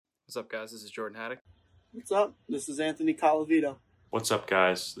What's up, guys? This is Jordan Haddock. What's up? This is Anthony Calavito. What's up,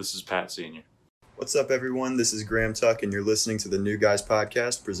 guys? This is Pat Sr. What's up, everyone? This is Graham Tuck, and you're listening to the New Guys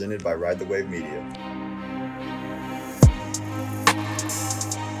Podcast presented by Ride the Wave Media.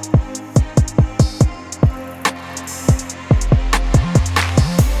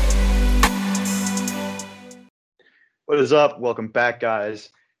 What is up? Welcome back, guys.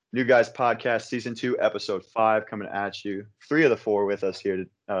 New Guys Podcast, Season 2, Episode 5, coming at you. 3 of the 4 with us here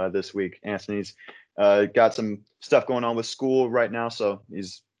this week. Anthony's got some stuff going on with school right now, so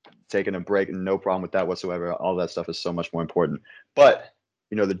he's taking a break, and no problem with that whatsoever. All that stuff is so much more important. But,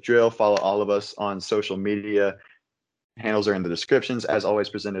 you know the drill. Follow all of us on social media. Handles are in the descriptions, as always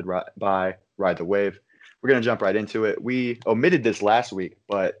presented by Ride the Wave. We're going to jump right into it. We omitted this last week,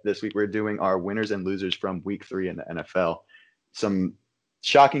 but this week we're doing our winners and losers from Week 3 in the NFL. Some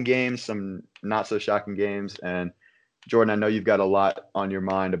shocking games, some not so shocking games. And Jordan, I know you've got a lot on your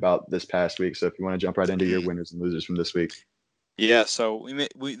mind about this past week. So if you want to jump right into your winners and losers from this week. Yeah, so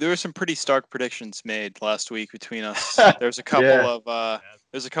there were some pretty stark predictions made last week between us. There's a couple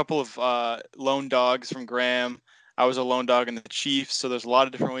of lone dogs from Graham. I was a lone dog in the Chiefs, so there's a lot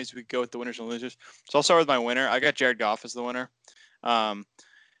of different ways we could go with the winners and losers. So I'll start with my winner. I got Jared Goff as the winner.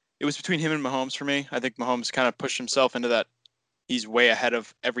 It was between him and Mahomes for me. I think Mahomes kind of pushed himself into that. He's way ahead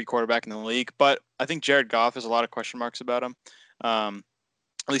of every quarterback in the league, but I think Jared Goff has a lot of question marks about him, at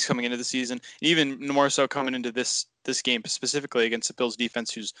least coming into the season, even more so coming into this game specifically against the Bills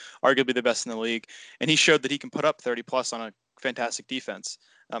defense, who's arguably the best in the league. And he showed that he can put up 30 plus on a fantastic defense,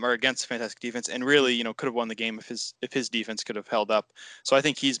 or against a fantastic defense, and really, could have won the game if his defense could have held up. So I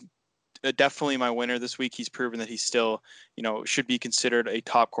think he's definitely my winner this week. He's proven that he's still, should be considered a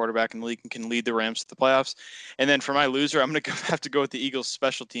top quarterback in the league and can lead the Rams to the playoffs. And then for my loser, I'm going to have to go with the Eagles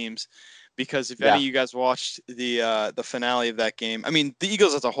special teams, because if any of you guys watched the finale of that game, I mean, the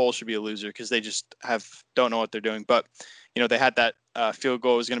Eagles as a whole should be a loser because they just don't know what they're doing. But they had that field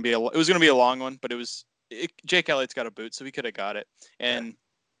goal. It was going to be a long one, but Jake Elliott's got a boot, so he could have got it. And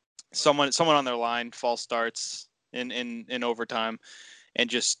someone on their line false starts in overtime, and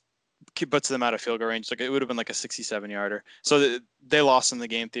just puts them out of field goal range. Like, it would have been like a 67-yarder. So they lost in the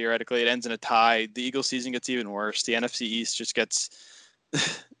game theoretically. It ends in a tie. The Eagles season gets even worse. The NFC East just gets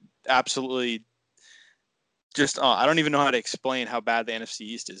absolutely just I don't even know how to explain how bad the NFC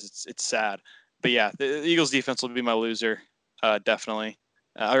East is. It's sad. But yeah, the Eagles defense will be my loser, definitely.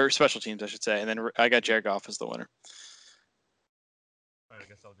 Or special teams, I should say. And then I got Jared Goff as the winner. All right, I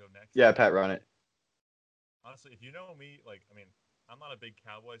guess I'll go next. Yeah, Pat, run it. Honestly, if you know me, I'm not a big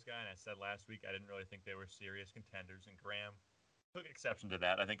Cowboys guy, and I said last week I didn't really think they were serious contenders, and Graham took exception to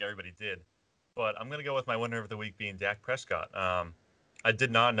that. I think everybody did. But I'm going to go with my winner of the week being Dak Prescott. I did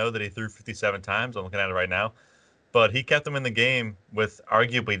not know that he threw 57 times. I'm looking at it right now. But he kept them in the game with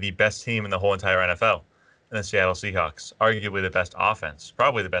arguably the best team in the whole entire NFL, in the Seattle Seahawks. Arguably the best offense.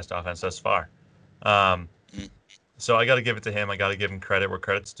 Probably the best offense thus far. So I got to give it to him. I got to give him credit where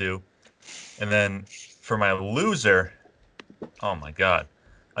credit's due. And then for my loser, oh my God,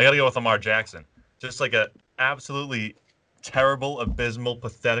 I got to go with Lamar Jackson. Just like a absolutely terrible, abysmal,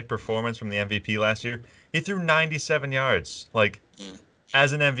 pathetic performance from the MVP last year. He threw 97 yards.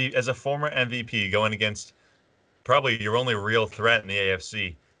 As a former MVP going against probably your only real threat in the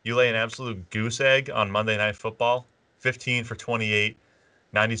AFC, you lay an absolute goose egg on Monday Night Football. 15 for 28,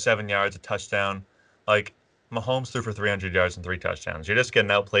 97 yards, a touchdown. Mahomes threw for 300 yards and 3 touchdowns. You're just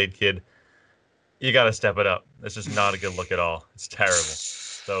getting outplayed, kid. You got to step it up. It's just not a good look at all. It's terrible.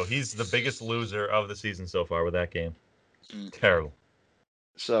 So he's the biggest loser of the season so far with that game. Terrible.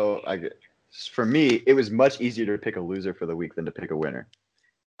 So for me, it was much easier to pick a loser for the week than to pick a winner.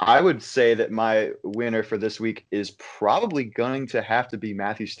 I would say that my winner for this week is probably going to have to be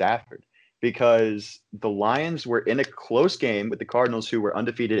Matthew Stafford, because the Lions were in a close game with the Cardinals, who were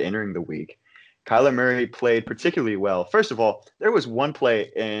undefeated entering the week. Kyler Murray played particularly well. First of all, there was one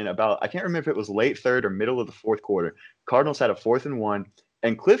play in I can't remember if it was late third or middle of the fourth quarter. Cardinals had a 4th and 1,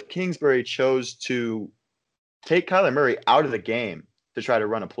 and Cliff Kingsbury chose to take Kyler Murray out of the game to try to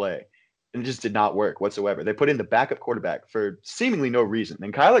run a play. And it just did not work whatsoever. They put in the backup quarterback for seemingly no reason.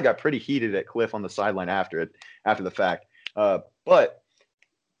 And Kyler got pretty heated at Cliff on the sideline after the fact. But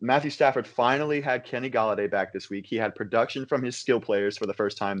Matthew Stafford finally had Kenny Golladay back this week. He had production from his skill players for the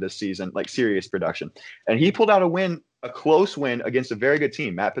first time this season, serious production. And he pulled out a close win against a very good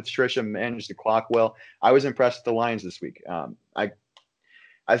team. Matt Patricia managed the clock well. I was impressed with the Lions this week.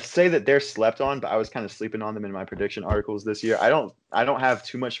 I say that they're slept on, but I was kind of sleeping on them in my prediction articles this year. I don't have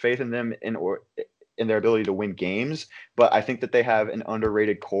too much faith in them in their ability to win games, but I think that they have an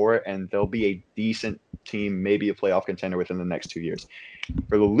underrated core, and they'll be a decent team, maybe a playoff contender within the next 2 years.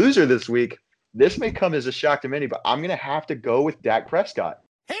 For the loser this week, this may come as a shock to many, but I'm going to have to go with Dak Prescott.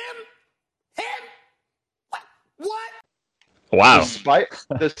 Him? What? Wow. Despite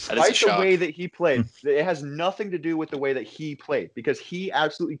the shock. way that he played, it has nothing to do with the way that he played because he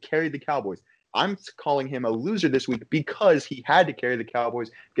absolutely carried the Cowboys. I'm calling him a loser this week because he had to carry the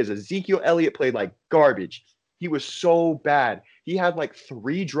Cowboys because Ezekiel Elliott played like garbage. He was so bad. He had like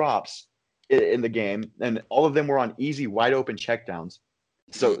 3 drops in the game, and all of them were on easy, wide open checkdowns.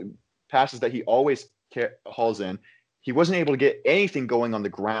 So passes that he always hauls in. He wasn't able to get anything going on the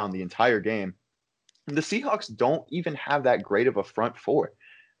ground the entire game. And the Seahawks don't even have that great of a front four.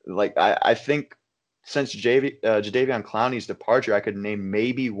 Like I think since Jadeveon Clowney's departure, I could name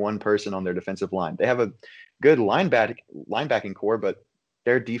maybe one person on their defensive line. They have a good linebacking core, but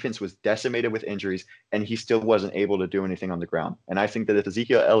their defense was decimated with injuries, and he still wasn't able to do anything on the ground. And I think that if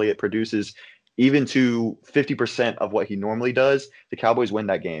Ezekiel Elliott produces even to 50% of what he normally does, the Cowboys win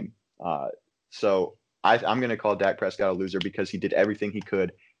that game. So I'm going to call Dak Prescott a loser because he did everything he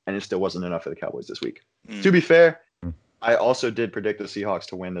could, and it still wasn't enough for the Cowboys this week. To be fair, I also did predict the Seahawks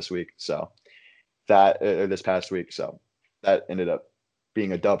to win this week. So this past week. So that ended up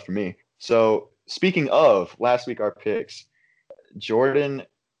being a dub for me. So speaking of last week, our picks, Jordan,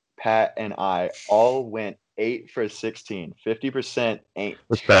 Pat, and I all went 8 for 16. 50% ain't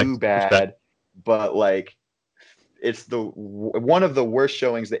too bad, but like it's one of the worst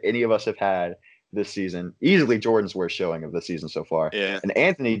showings that any of us have had this season. Easily Jordan's worst showing of the season so far. Yeah. And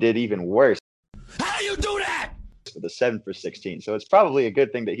Anthony did even worse. How do you do that? With a 7 for 16. So it's probably a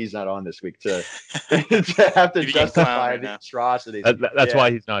good thing that he's not on this week to have to justify the atrocities. That's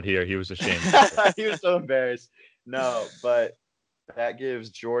why he's not here. He was ashamed. He was so embarrassed. No, but that gives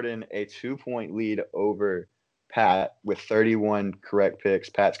Jordan a 2-point lead over Pat with 31 correct picks.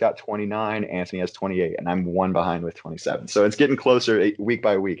 Pat's got 29. Anthony has 28. And I'm 1 behind with 27. So it's getting closer week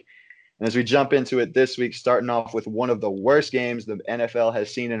by week. And as we jump into it this week, starting off with one of the worst games the NFL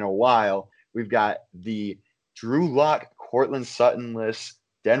has seen in a while, we've got the Drew Lock, Cortland Sutton-less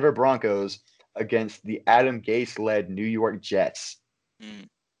Denver Broncos against the Adam Gase-led New York Jets.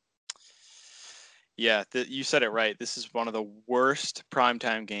 Yeah, you said it right. This is one of the worst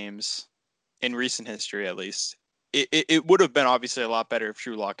primetime games in recent history, at least. It would have been obviously a lot better if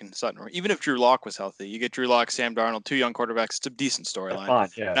Drew Lock and Sutton were. Even if Drew Lock was healthy, you get Drew Lock, Sam Darnold, 2 young quarterbacks. It's a decent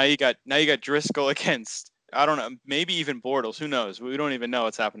storyline. Yeah. Now you got Driscoll against, I don't know, maybe even Bortles. Who knows? We don't even know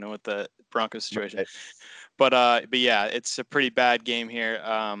what's happening with the Broncos situation. Right. But yeah, it's a pretty bad game here.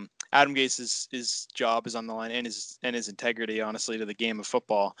 Adam Gase's job is on the line and his integrity, honestly, to the game of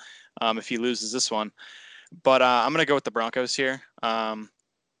football. If he loses this one, but I'm gonna go with the Broncos here.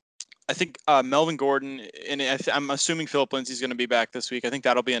 I think Melvin Gordon and I'm assuming Philip Lindsay's gonna be back this week. I think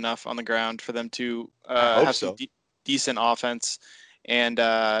that'll be enough on the ground for them to have some decent offense. And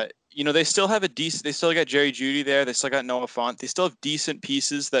they still have they still got Jerry Jeudy there. They still got Noah Fant. They still have decent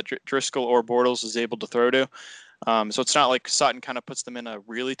pieces that Driscoll or Bortles is able to throw to. So it's not like Sutton kind of puts them in a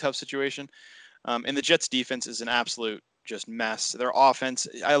really tough situation. And the Jets defense is an absolute just mess. Their offense,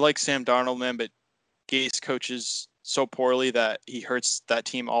 I like Sam Darnold, man, but Gase coaches so poorly that he hurts that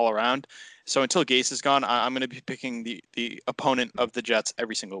team all around. So until Gase is gone, I'm going to be picking the opponent of the Jets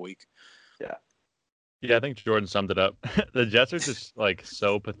every single week. Yeah. Yeah, I think Jordan summed it up. The Jets are just like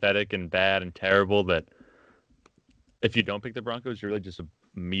so pathetic and bad and terrible that if you don't pick the Broncos, you're really just a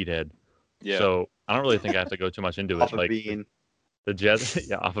meathead. Yeah. So I don't really think I have to go too much into it. Off of Bean. The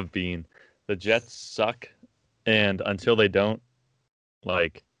Jets, off of Bean. The Jets suck, and until they don't,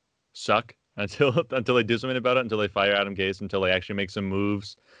 suck until they do something about it, until they fire Adam Gase, until they actually make some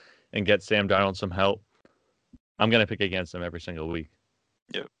moves and get Sam Darnold some help, I'm gonna pick against them every single week.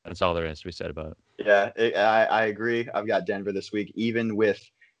 Yep. That's all there is to be said about it. Yeah, I agree. I've got Denver this week. Even with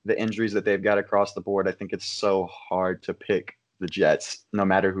the injuries that they've got across the board, I think it's so hard to pick the Jets, no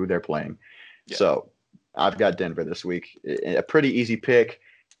matter who they're playing. Yeah. So I've got Denver this week. A pretty easy pick.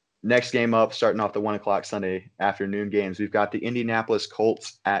 Next game up, starting off the 1:00 Sunday afternoon games, we've got the Indianapolis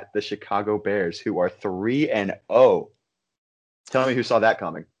Colts at the Chicago Bears, who are 3-0. Tell me who saw that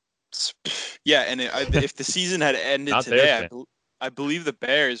coming. Yeah, and if the season had ended today, I believe the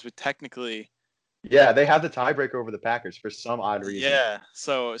Bears would technically. Yeah, they have the tiebreaker over the Packers for some odd reason. Yeah,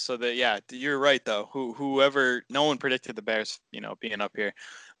 so you're right though. Whoever, no one predicted the Bears, being up here.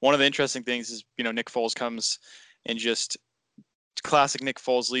 One of the interesting things is, Nick Foles comes and just classic Nick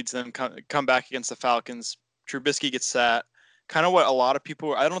Foles leads them come back against the Falcons. Trubisky gets sat. Kind of what a lot of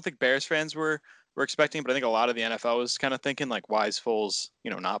people I don't think Bears fans were expecting, but I think a lot of the NFL was kind of thinking like, why is Foles,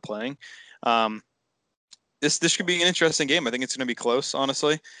 not playing? This could be an interesting game. I think it's going to be close,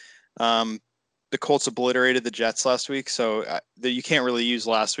 honestly. the Colts obliterated the Jets last week, so you can't really use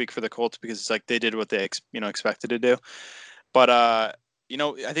last week for the Colts because it's like they did what they expected to do. But I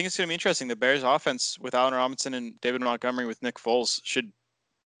think it's going to be interesting. The Bears offense with Allen Robinson and David Montgomery with Nick Foles should,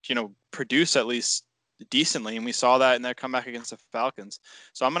 produce at least decently, and we saw that in their comeback against the Falcons.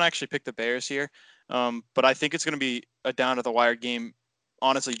 So I'm going to actually pick the Bears here, but I think it's going to be a down to the wire game,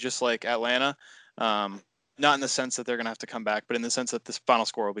 honestly, just like Atlanta. Not in the sense that they're going to have to come back, but in the sense that this final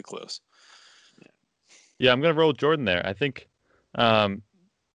score will be close. Yeah, I'm going to roll with Jordan there. I think I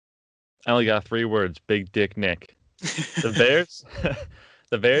only got 3 words: Big Dick Nick. The Bears,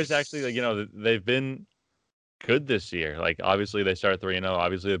 the Bears actually, they've been good this year. Like, obviously they started 3-0.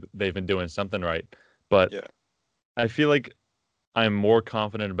 Obviously they've been doing something right, but yeah. I feel like I'm more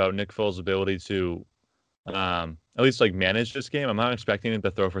confident about Nick Foles' ability to at least like manage this game. I'm not expecting him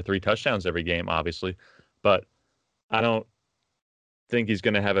to throw for 3 touchdowns every game, obviously, but I don't think he's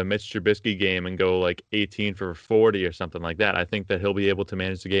going to have a Mitch Trubisky game and go like 18 for 40 or something like that. I think that he'll be able to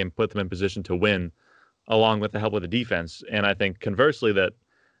manage the game, put them in position to win, along with the help of the defense. And I think conversely that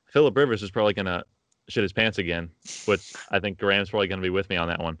Phillip Rivers is probably going to shit his pants again, which I think Graham's probably going to be with me on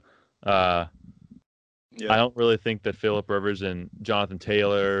that one. I don't really think that Phillip Rivers and Jonathan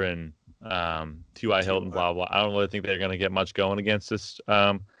Taylor and T.Y. Hilton, blah, blah, I don't really think they're going to get much going against this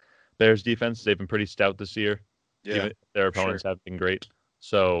Bears defense. They've been pretty stout this year. Yeah, even their opponents have been great.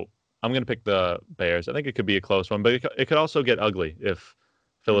 So I'm going to pick the Bears. I think it could be a close one, but it could also get ugly if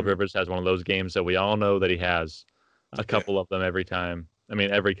Phillip Rivers has one of those games that we all know that he has a couple of them every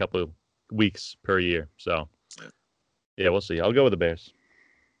couple of weeks per year. So, yeah, we'll see. I'll go with the Bears.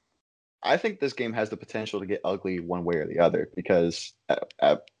 I think this game has the potential to get ugly one way or the other because,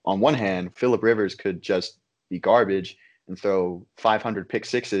 on one hand, Phillip Rivers could just be garbage and throw 500 pick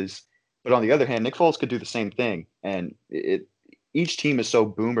sixes. But on the other hand, Nick Foles could do the same thing. And each team is so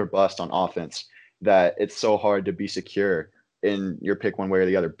boom or bust on offense that it's so hard to be secure in your pick one way or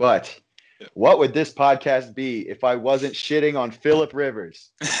the other. But what would this podcast be if I wasn't shitting on Phillip Rivers?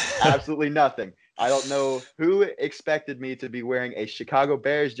 Absolutely nothing. I don't know who expected me to be wearing a Chicago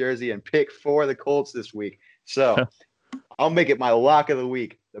Bears jersey and pick for the Colts this week. So I'll make it my lock of the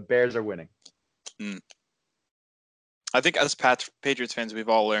week. The Bears are winning. I think as Patriots fans, we've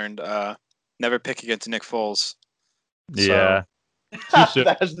all learned never pick against Nick Foles. Yeah.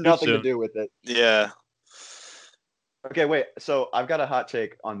 That has nothing to do with it. Yeah. Okay, wait. So I've got a hot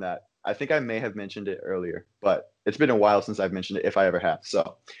take on that. I think I may have mentioned it earlier, but it's been a while since I've mentioned it, if I ever have.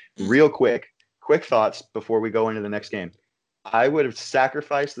 So real quick thoughts before we go into the next game. I would have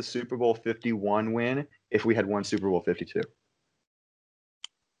sacrificed the Super Bowl 51 win if we had won Super Bowl 52.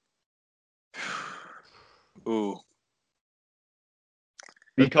 Ooh.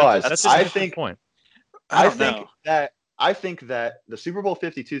 Because that's I a good think point. I think that the Super Bowl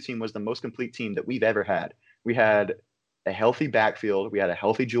 52 team was the most complete team that we've ever had. We had a healthy backfield. We had a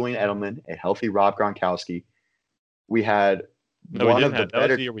healthy Julian Edelman, a healthy Rob Gronkowski. We had one of the better. That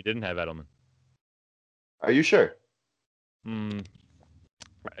was the year we didn't have Edelman. Are you sure?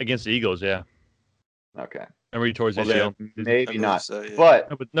 Against the Eagles, yeah. Okay. Remember he towards ACL? Maybe not. So, yeah. But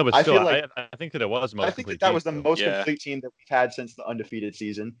but I still, feel like I think that it was the most I think complete that team. was the most complete team that we've had since the undefeated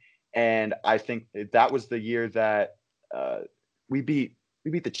season, and I think that was the year that we beat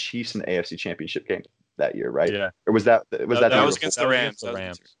the Chiefs in the AFC Championship game that year, right? Yeah. Or was that That year was before? against the Rams. That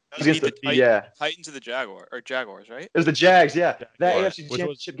was against The Titans of the Jaguars, right? It was the Jags, yeah. That Jaguars, AFC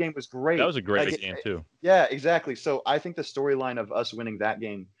Championship game was great. That was a great game too. Yeah, exactly. So I think the storyline of us winning that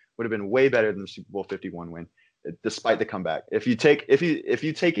game would have been way better than the Super Bowl 51 win, despite the comeback. If you take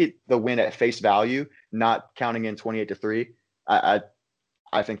the win at face value, not counting in 28-3, I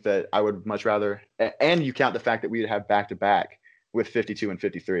think that I would much rather, and you count the fact that we would have back-to-back with 52 and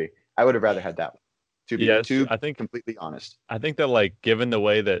 53. I would have rather had that one. To be completely honest. I think that, like, given the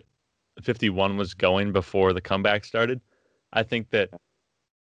way that 51 was going before the comeback started, I think that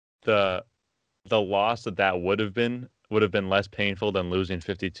the loss that would have been less painful than losing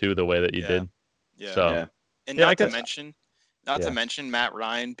 52 the way that you did. Yeah. So, and not to mention Matt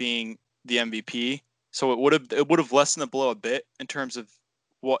Ryan being the MVP. So it would have lessened the blow a bit in terms of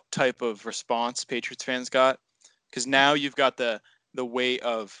what type of response Patriots fans got, because now you've got the weight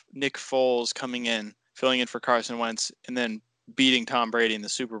of Nick Foles coming in, filling in for Carson Wentz, and then beating Tom Brady in the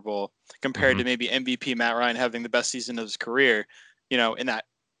Super Bowl, compared to maybe MVP Matt Ryan having the best season of his career, in that,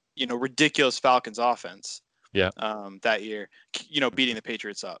 ridiculous Falcons offense. Yeah. That year, beating the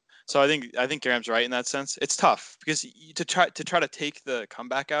Patriots up. So I think Graham's right in that sense. It's tough because to try to take the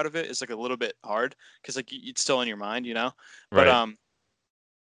comeback out of it is like a little bit hard because like it's still in your mind, But right.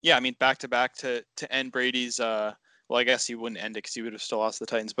 yeah, I mean back to back to end Brady's Well, I guess he wouldn't end it because he would have still lost to the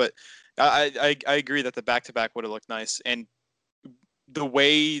Titans. But I agree that the back-to-back would have looked nice. And the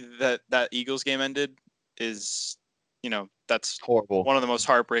way that Eagles game ended is, that's Horrible. one of the most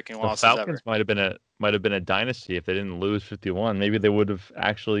heartbreaking The losses Falcons ever. might have been a dynasty if they didn't lose 51. Maybe they would have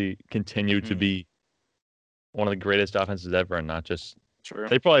actually continued to be one of the greatest offenses ever, and not just. True.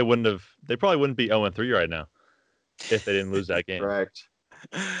 They probably wouldn't be 0-3 right now if they didn't lose that game. Correct.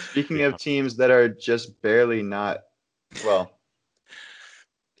 Speaking of teams that are just barely not, well,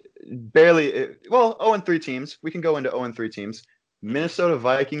 0-3 teams. We can go into 0-3 teams. Minnesota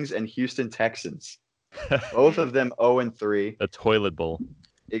Vikings and Houston Texans. Both of them 0-3. The toilet bowl.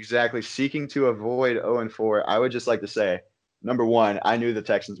 Exactly. Seeking to avoid 0-4. I would just like to say, number one, I knew the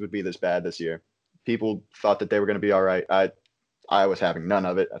Texans would be this bad this year. People thought that they were going to be all right. I was having none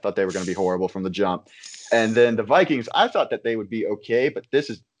of it. I thought they were going to be horrible from the jump. And then the Vikings, I thought that they would be okay, but this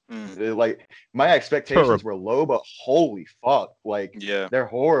is like my expectations were low, but holy fuck, like they're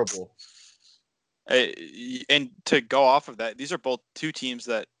horrible. And to go off of that, these are both two teams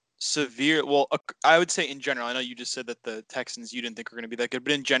that I would say in general, I know you just said that the Texans you didn't think were going to be that good,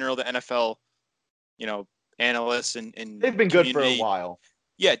 but in general, the NFL, analysts and they've been good for a while.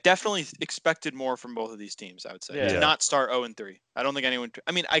 Yeah, definitely expected more from both of these teams, I would say. To not start 0-3. I don't think anyone –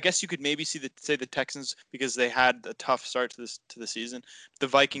 I mean, I guess you could maybe say the Texans because they had a tough start to the season. The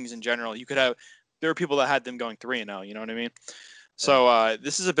Vikings in general, there are people that had them going 3-0, you know what I mean? So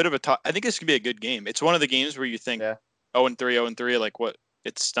this is a bit of a – I think this could be a good game. It's one of the games where you think 0-3, 0-3, like what –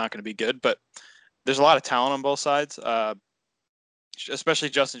 it's not going to be good. But there's a lot of talent on both sides, especially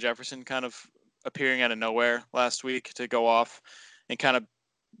Justin Jefferson kind of appearing out of nowhere last week to go off and kind of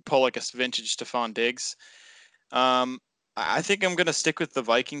pull like a vintage Stephon Diggs. I think I'm gonna stick with the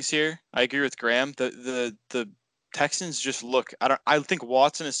Vikings here. I agree with Graham. The Texans just look. I think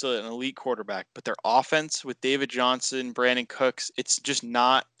Watson is still an elite quarterback, but their offense with David Johnson, Brandon Cooks, it's just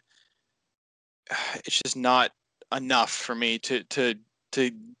not enough for me to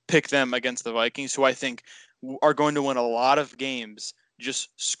pick them against the Vikings, who I think are going to win a lot of games just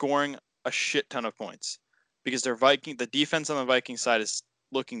scoring a shit ton of points because the defense on the Viking side is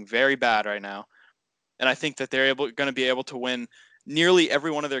looking very bad right now. And I think that they're going to be able to win nearly every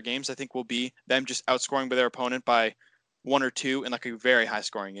one of their games. I think will be them just outscoring by their opponent by 1 or 2 in like a very high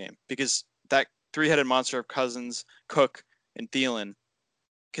scoring game, because that three-headed monster of Cousins, Cook, and Thielen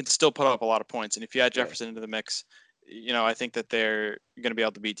can still put up a lot of points. And if you add Jefferson into the mix, I think that they're going to be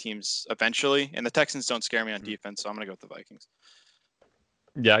able to beat teams eventually. And the Texans don't scare me on defense, so I'm going to go with the Vikings.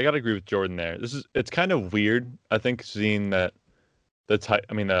 Yeah, I got to agree with Jordan there. It's kind of weird, I think, seeing that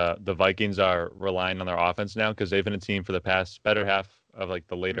the Vikings are relying on their offense now because they've been a team for the past better half of like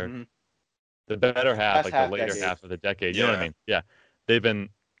the later, the better half, like the later half of the decade. You know what I mean? Yeah, they've been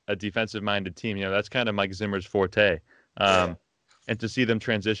a defensive-minded team. That's kind of Mike Zimmer's forte. And to see them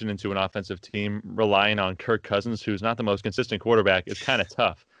transition into an offensive team relying on Kirk Cousins, who's not the most consistent quarterback, is kind of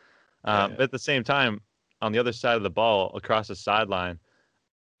tough. But at the same time, on the other side of the ball, across the sideline,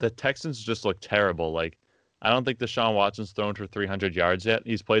 the Texans just look terrible. Like, I don't think Deshaun Watson's thrown for 300 yards yet.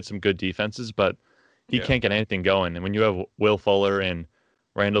 He's played some good defenses, but he can't get anything going. And when you have Will Fuller and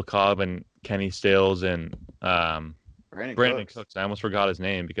Randall Cobb and Kenny Stills and Brandon Cooks, I almost forgot his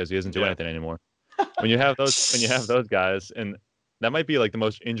name because he doesn't do anything anymore. When you have those guys, and that might be like the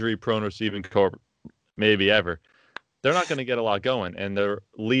most injury-prone receiving corps maybe ever, they're not going to get a lot going. And their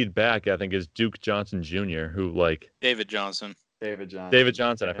lead back, I think, is Duke Johnson Jr., who David Johnson. David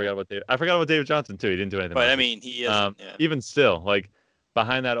Johnson. I forgot about David Johnson too. He didn't do anything. But I mean, he is. Even still, like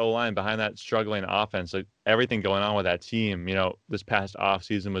behind that O-line, behind that struggling offense, like everything going on with that team. This past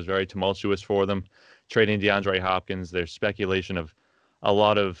offseason was very tumultuous for them. Trading DeAndre Hopkins, there's speculation of a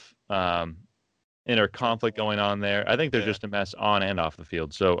lot of inner conflict going on there. I think they're just a mess on and off the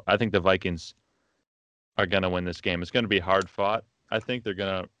field. So I think the Vikings are going to win this game. It's going to be hard fought. I think they're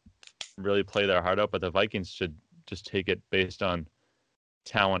going to really play their heart out, but the Vikings should just take it based on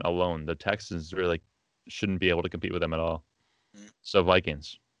talent alone. The Texans really shouldn't be able to compete with them at all. So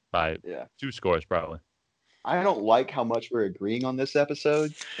Vikings by 2 scores probably. I don't like how much we're agreeing on this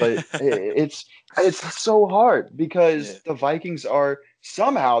episode, but it's so hard because the Vikings are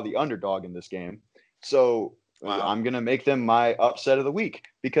somehow the underdog in this game. So I'm going to make them my upset of the week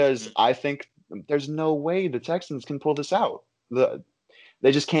because I think there's no way the Texans can pull this out.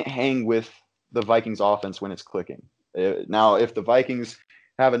 They just can't hang with the Vikings offense when it's clicking. Now, if the Vikings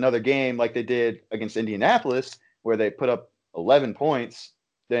have another game like they did against Indianapolis, where they put up 11 points,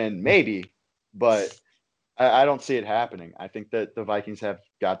 then maybe, but I don't see it happening. I think that the Vikings have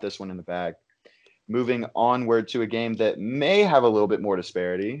got this one in the bag. moving onward to a game that may have a little bit more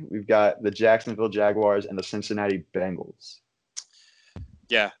disparity. We've got the Jacksonville Jaguars and the Cincinnati Bengals.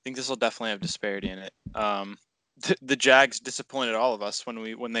 Yeah, I think this will definitely have disparity in it. The Jags disappointed all of us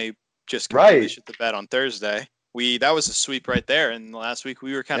when they just completely shit the bed on Thursday. That was a sweep right there. And last week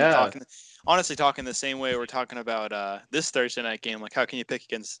we were kind of talking the same way we're talking about this Thursday night game. Like, how can you pick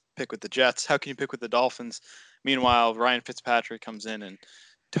with the Jets? How can you pick with the Dolphins? Meanwhile, Ryan Fitzpatrick comes in and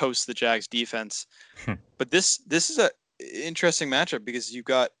toasts the Jags defense. But this is a interesting matchup because you've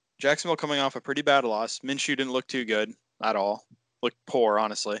got Jacksonville coming off a pretty bad loss. Minshew didn't look too good at all. Looked poor,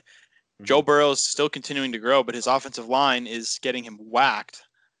 honestly. Mm-hmm. Joe Burrow is still continuing to grow, but his offensive line is getting him whacked.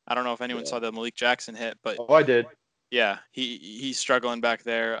 I don't know if anyone saw the Malik Jackson hit, but I did. Yeah, he's struggling back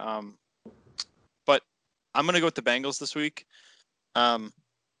there. But I'm gonna go with the Bengals this week.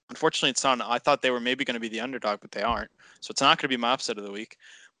 Unfortunately, it's not. I thought they were maybe going to be the underdog, but they aren't. So it's not going to be my upset of the week.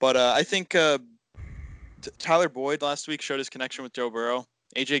 But I think Tyler Boyd last week showed his connection with Joe Burrow.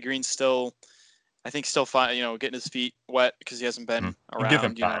 AJ Green's still fine, getting his feet wet because he hasn't been around. Give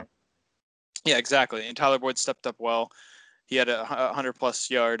him time. Yeah, exactly. And Tyler Boyd stepped up well. He had a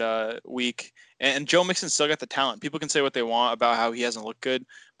 100-plus yard week. And Joe Mixon still got the talent. People can say what they want about how he hasn't looked good,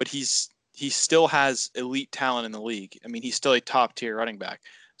 but he still has elite talent in the league. I mean, he's still a top-tier running back.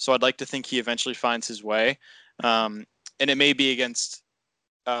 So I'd like to think he eventually finds his way. And it may be against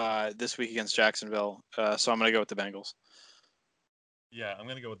this week against Jacksonville. So I'm going to go with the Bengals. Yeah, I'm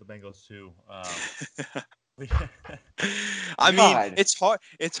going to go with the Bengals too. I mean, it's hard.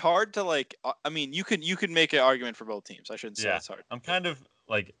 It's hard to like. I mean, you could make an argument for both teams. I shouldn't say it's hard. I'm kind of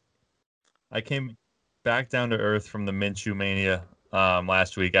like, I came back down to earth from the Minshew mania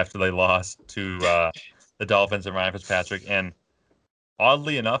last week after they lost to the Dolphins and Ryan Fitzpatrick, and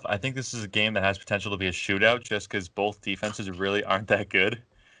oddly enough, I think this is a game that has potential to be a shootout, just because both defenses really aren't that good,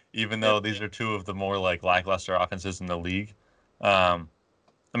 even though these are two of the more like lackluster offenses in the league.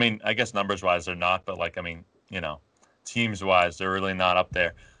 I mean, I guess numbers-wise they're not, but teams-wise they're really not up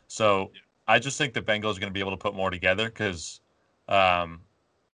there. So I just think the Bengals are going to be able to put more together because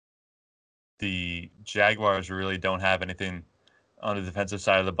the Jaguars really don't have anything on the defensive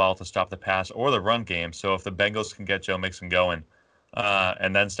side of the ball to stop the pass or the run game. So if the Bengals can get Joe Mixon going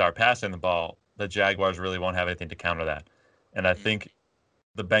and then start passing the ball, the Jaguars really won't have anything to counter that. And I think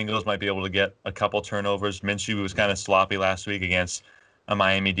the Bengals might be able to get a couple turnovers. Minshew was kind of sloppy last week against a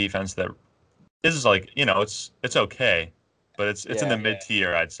Miami defense that is it's okay, but it's in the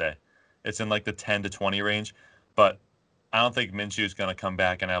mid-tier, I'd say. It's in like the 10 to 20 range, but I don't think Minshew is going to come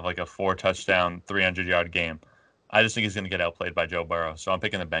back and have like a 4-touchdown, 300-yard game. I just think he's going to get outplayed by Joe Burrow, so I'm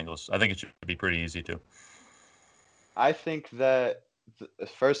picking the Bengals. I think it should be pretty easy too. I think that,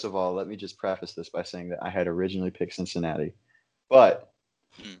 first of all, let me just preface this by saying that I had originally picked Cincinnati, but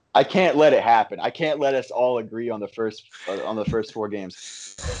I can't let it happen. I can't let us all agree on the first 4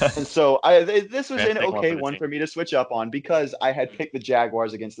 games. And so this was an okay one for me to switch up on because I had picked the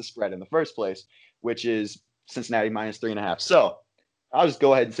Jaguars against the spread in the first place, which is Cincinnati minus 3.5. So I'll just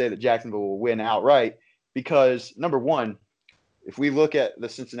go ahead and say that Jacksonville will win outright because, number one, if we look at the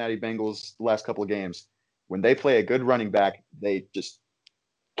Cincinnati Bengals the last couple of games, when they play a good running back, they just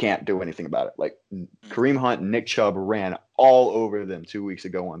can't do anything about it. Like Kareem Hunt and Nick Chubb ran all over them 2 weeks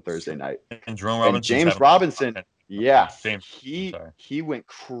ago on Thursday night. And Jerome Robinson. James Robinson, he went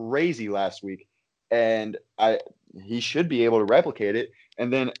crazy last week, and he should be able to replicate it.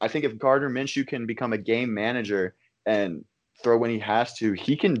 And then I think if Gardner Minshew can become a game manager and throw when he has to,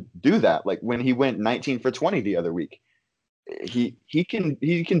 he can do that. Like when he went 19 for 20 the other week, he can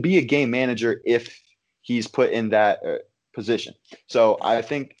be a game manager if he's put in that position. So I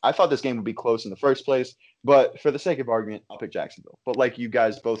thought this game would be close in the first place, but for the sake of argument, I'll pick Jacksonville. But like you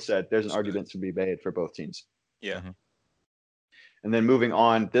guys both said, there's an argument to be made for both teams. Yeah. Mm-hmm. And then moving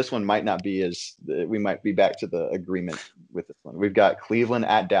on, this one might not be we might be back to the agreement with this one. We've got Cleveland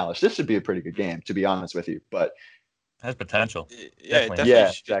at Dallas. This should be a pretty good game, to be honest with you, but has potential.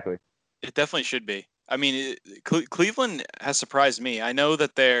 Exactly. It definitely should be. I mean, Cleveland has surprised me. I know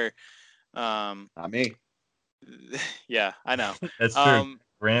that they're not me. Yeah, I know. That's true.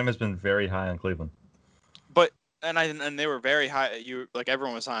 Graham has been very high on Cleveland. But and they were very high.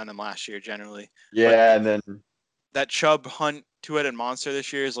 Everyone was high on them last year generally. Yeah, and then that Chubb Hunt two-headed monster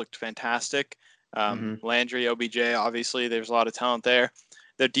this year has looked fantastic. Landry, OBJ, obviously there's a lot of talent there.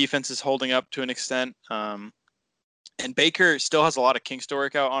 Their defense is holding up to an extent. And Baker still has a lot of kinks to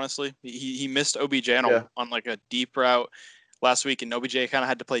work out, honestly. He missed OBJ on like a deep route last week, and OBJ kind of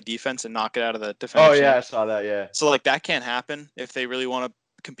had to play defense and knock it out of the defense. Oh, yeah, I saw that, yeah. So, that can't happen if they really want to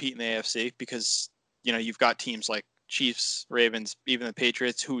compete in the AFC because, you've got teams like Chiefs, Ravens, even the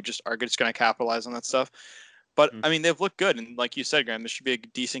Patriots, who just are just going to capitalize on that stuff. But I mean, they've looked good, and like you said, Graham, this should be a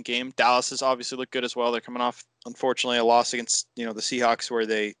decent game. Dallas has obviously looked good as well. They're coming off, unfortunately, a loss against the Seahawks, where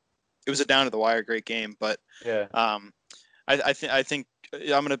it was a down to the wire great game. But Yeah. I think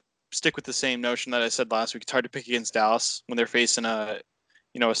I'm going to stick with the same notion that I said last week. It's hard to pick against Dallas when they're facing a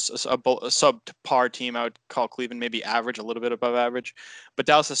subpar team. I would call Cleveland maybe average, a little bit above average, but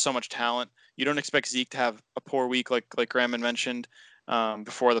Dallas has so much talent. You don't expect Zeke to have a poor week like Graham had mentioned.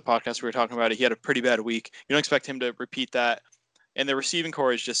 Before the podcast, we were talking about it. He had a pretty bad week. You don't expect him to repeat that. And the receiving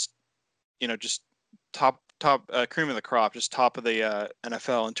core is just top cream of the crop, just top of the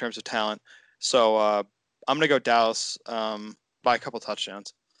NFL in terms of talent. So I'm going to go Dallas by a couple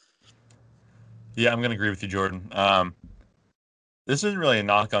touchdowns. Yeah, I'm going to agree with you, Jordan. This isn't really a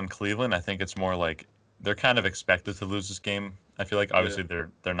knock on Cleveland. I think it's more like they're kind of expected to lose this game. I feel like obviously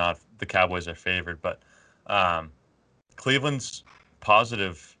they're not, the Cowboys are favored, but Cleveland's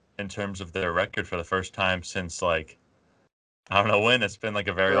positive in terms of their record for the first time since I don't know when. It's been like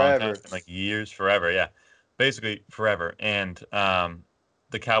a very long time. It's been like years, forever. Yeah, basically forever. And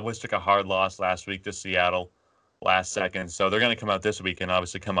the Cowboys took a hard loss last week to Seattle last second. So they're going to come out this week and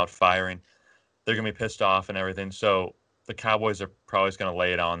obviously come out firing. They're going to be pissed off and everything. So the Cowboys are probably going to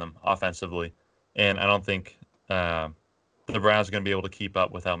lay it on them offensively. And I don't think the Browns are going to be able to keep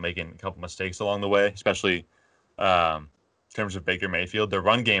up without making a couple mistakes along the way, especially in terms of Baker Mayfield. Their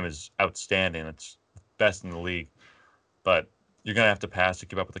run game is outstanding. It's best in the league. But you're going to have to pass to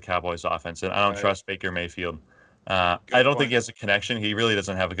keep up with the Cowboys offense. And I don't trust Baker Mayfield. I don't think he has a connection. He really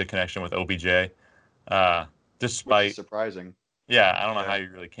doesn't have a good connection with OBJ. Despite, which is surprising. Yeah, I don't know how you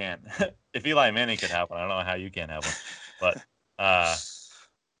really can. If Eli Manning can have one, I don't know how you can't have one. But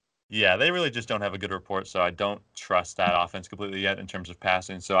yeah, they really just don't have a good report, so I don't trust that offense completely yet in terms of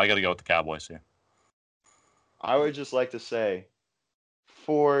passing. So I got to go with the Cowboys here. I would just like to say,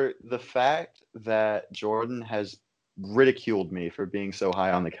 for the fact that Jordan has ridiculed me for being so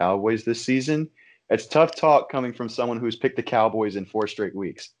high on the Cowboys this season, it's tough talk coming from someone who's picked the Cowboys in 4 straight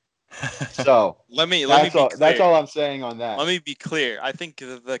weeks. So let me be clear. That's all I'm saying on that. Let me be clear. I think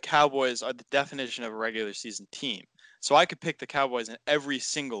the Cowboys are the definition of a regular season team. So I could pick the Cowboys in every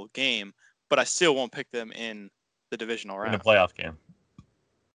single game, but I still won't pick them in the divisional round. In a playoff game.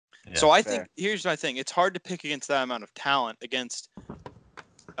 Yeah, so I think here's my thing. It's hard to pick against that amount of talent against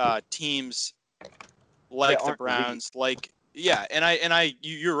teams like the Browns,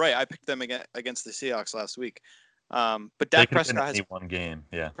 you're right. I picked them against the Seahawks last week. But Dak Prescott has one game.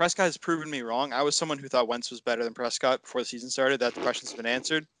 Yeah. Prescott has proven me wrong. I was someone who thought Wentz was better than Prescott before the season started. That question's been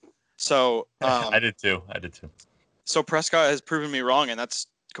answered. So I did too. So Prescott has proven me wrong, and that's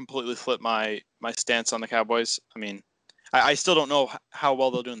completely flipped my stance on the Cowboys. I mean, I still don't know how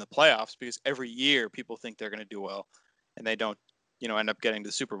well they'll do in the playoffs because every year people think they're going to do well, and they don't, end up getting to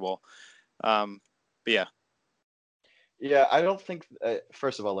the Super Bowl. But yeah. Yeah, I don't think.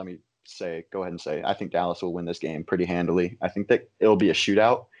 First of all, let me go ahead and say I think Dallas will win this game pretty handily. I think that it'll be a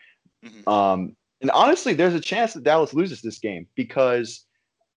shootout. Mm-hmm. And honestly, there's a chance that Dallas loses this game because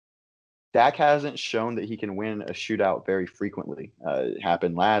Dak hasn't shown that he can win a shootout very frequently. It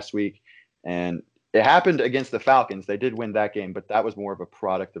happened last week, and it happened against the Falcons. They did win that game, but that was more of a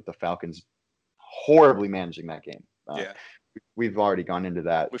product of the Falcons horribly managing that game. We've already gone into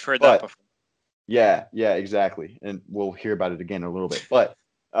that. We've heard that before. Yeah, exactly. And we'll hear about it again in a little bit. But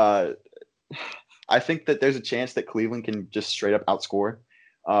I think that there's a chance that Cleveland can just straight up outscore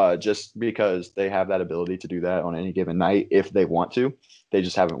just because they have that ability to do that on any given night if they want to. They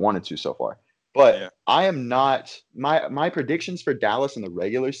just haven't wanted to so far. But I am not – my predictions for Dallas in the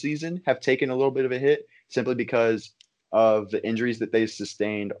regular season have taken a little bit of a hit simply because of the injuries that they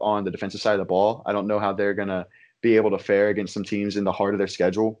sustained on the defensive side of the ball. I don't know how they're going to be able to fare against some teams in the heart of their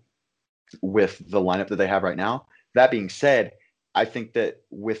schedule with the lineup that they have right now. That being said, I think that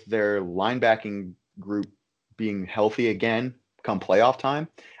with their linebacking group being healthy again come playoff time,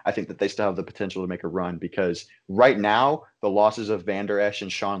 I think that they still have the potential to make a run because right now the losses of Van Der Esch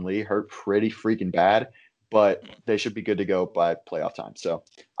and Sean Lee hurt pretty freaking bad, but they should be good to go by playoff time. So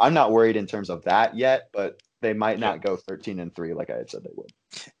I'm not worried in terms of that yet, but they might not go 13-3 like I had said they would.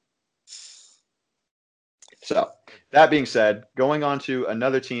 So that being said, going on to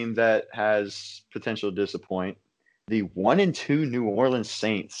another team that has potential to disappoint, the 1-2 New Orleans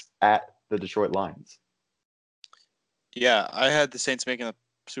Saints at the Detroit Lions. Yeah, I had the Saints making the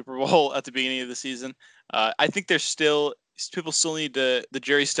Super Bowl at the beginning of the season. I think there's still people still need the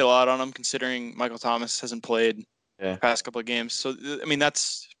jury's still out on them considering Michael Thomas hasn't played the past couple of games. So I mean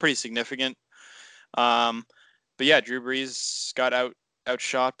that's pretty significant. But yeah, Drew Brees got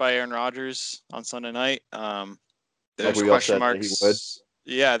outshot by Aaron Rodgers on Sunday night. There's we all question said that he would. marks.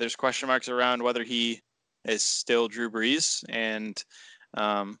 Yeah, there's question marks around whether he is still Drew Brees, and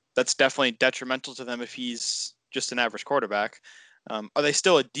that's definitely detrimental to them if he's just an average quarterback. Are they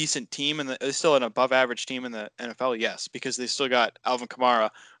still a decent team and are they still an above-average team in the NFL? Yes, because they still got Alvin Kamara,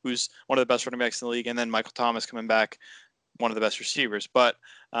 who's one of the best running backs in the league, and then Michael Thomas coming back, one of the best receivers. But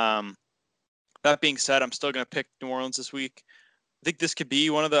that being said, I'm still going to pick New Orleans this week. I think this could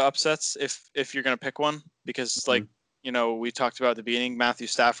be one of the upsets if you're going to pick one, because like we talked about at the beginning, Matthew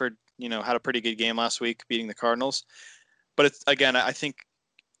Stafford had a pretty good game last week beating the Cardinals. But it's again, I think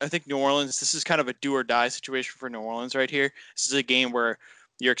New Orleans, this is kind of a do or die situation for New Orleans right here. This is a game where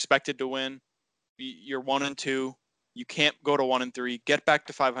you're expected to win. You're 1-2. You can't go to 1-3. Get back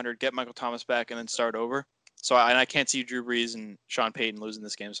to 500. Get Michael Thomas back, and then start over. So I can't see Drew Brees and Sean Payton losing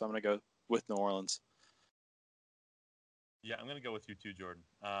this game. So I'm going to go with New Orleans. Yeah, I'm going to go with you too, Jordan.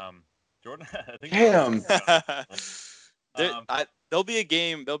 Jordan, I think. Damn. There'll be a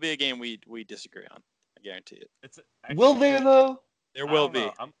game. There'll be a game we disagree on. I guarantee it. Will there though? There will be.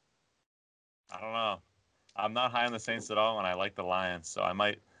 I don't know. I'm not high on the Saints at all, and I like the Lions, so I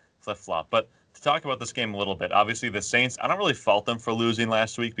might flip-flop. But to talk about this game a little bit, obviously the Saints, I don't really fault them for losing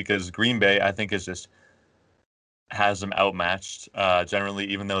last week because Green Bay, I think, has them outmatched generally,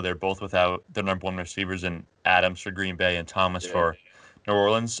 even though they're both without their number one receivers in Adams for Green Bay and Thomas for New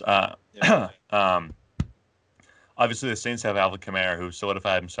Orleans. Obviously, the Saints have Alvin Kamara, who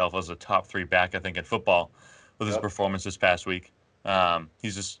solidified himself as a top 3 back, I think, in football with his performance this past week.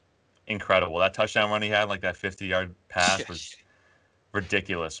 He's just incredible. That touchdown run he had, like that 50-yard pass, was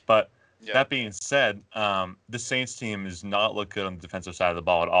ridiculous. But that being said, the Saints team does not look good on the defensive side of the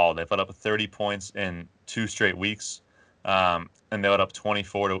ball at all. They put up 30 points in 2 straight weeks, and they put up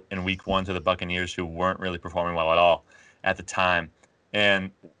 24 in week 1 to the Buccaneers, who weren't really performing well at all at the time. And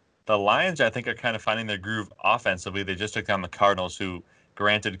the Lions, I think, are kind of finding their groove offensively. They just took down the Cardinals, who,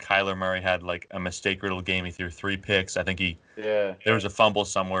 granted, Kyler Murray had like a mistake-riddled game. He threw 3 picks. I think there was a fumble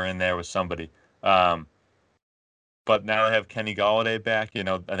somewhere in there with somebody. But now they have Kenny Golladay back.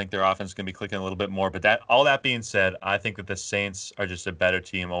 I think their offense is going to be clicking a little bit more. But all that being said, I think that the Saints are just a better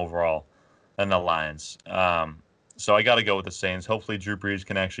team overall than the Lions. So I got to go with the Saints. Hopefully Drew Brees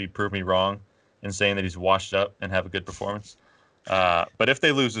can actually prove me wrong in saying that he's washed up and have a good performance. But if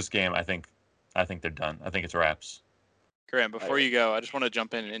they lose this game, I think they're done. I think it's wraps. Graham, before you go, I just want to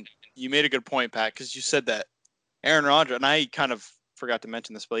jump in. And you made a good point, Pat, because you said that Aaron Rodgers, and I kind of forgot to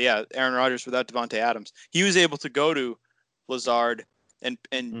mention this, but yeah, Aaron Rodgers without Devontae Adams, he was able to go to Lazard and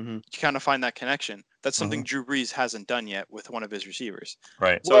kind of find that connection. That's something Drew Brees hasn't done yet with one of his receivers.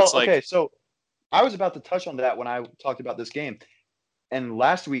 Right. So it's like, so I was about to touch on that when I talked about this game. And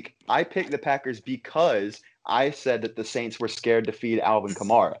last week, I picked the Packers because I said that the Saints were scared to feed Alvin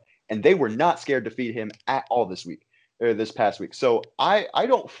Kamara, and they were not scared to feed him at all this past week. So I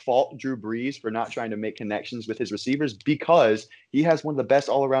don't fault Drew Brees for not trying to make connections with his receivers because he has one of the best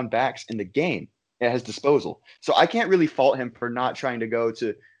all-around backs in the game at his disposal. So I can't really fault him for not trying to go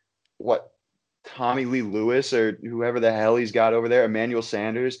to Tommy Lee Lewis or whoever the hell he's got over there, Emmanuel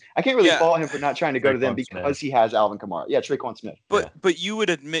Sanders. I can't really fault him for not trying to go to them because he has Alvin Kamara. Yeah, Traquan Smith. But you would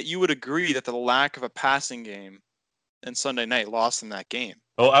agree that the lack of a passing game and Sunday night lost them that game.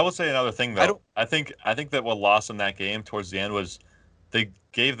 Oh, I will say another thing though. I think that what lost them that game towards the end was they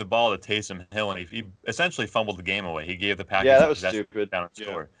gave the ball to Taysom Hill and he essentially fumbled the game away. He gave the Packers that was stupid. Down and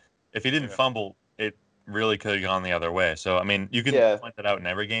score. If he didn't fumble, it really could have gone the other way. So I mean, you can point that out in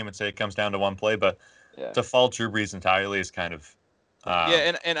every game and say it comes down to one play, but to fault Drew Brees entirely is kind of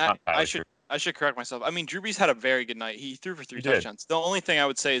I should correct myself. I mean, Drew Brees had a very good night. He threw for 3 touchdowns. The only thing I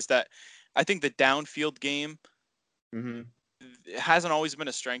would say is that I think the downfield game hasn't always been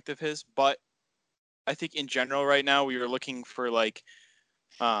a strength of his, but I think in general right now we are looking for like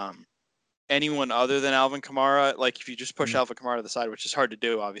anyone other than Alvin Kamara. Like if you just push Alvin Kamara to the side, which is hard to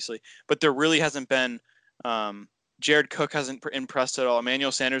do, obviously, but there really hasn't been. Jared Cook hasn't impressed at all.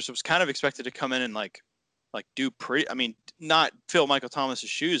 Emmanuel Sanders was kind of expected to come in and like do pretty. I mean, not fill Michael Thomas's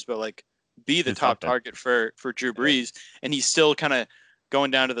shoes, but like be the top target for Drew Brees, and he's still kind of going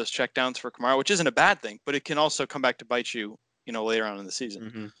down to those checkdowns for Kamara, which isn't a bad thing, but it can also come back to bite you, later on in the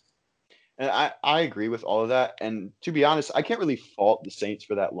season. And I agree with all of that. And to be honest, I can't really fault the Saints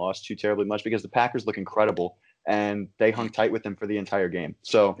for that loss too terribly much because the Packers look incredible and they hung tight with them for the entire game.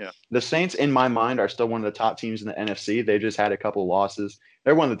 So the Saints, in my mind, are still one of the top teams in the NFC. They just had a couple losses.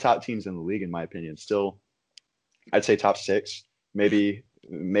 They're one of the top teams in the league, in my opinion. Still, I'd say top 6, maybe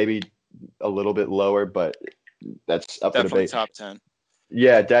a little bit lower, but that's up for debate. Definitely top 10.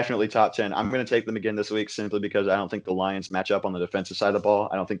 Yeah, definitely top 10. I'm going to take them again this week simply because I don't think the Lions match up on the defensive side of the ball.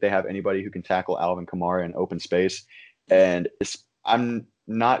 I don't think they have anybody who can tackle Alvin Kamara in open space. And I'm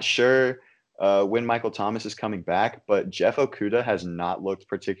not sure when Michael Thomas is coming back, but Jeff Okudah has not looked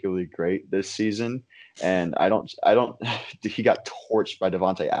particularly great this season. And he got torched by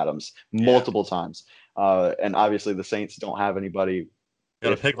Devontae Adams multiple times. And obviously the Saints don't have anybody Got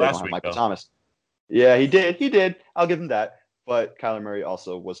a if pick they don't last have week, Michael though. Thomas. Yeah, he did. I'll give him that. But Kyler Murray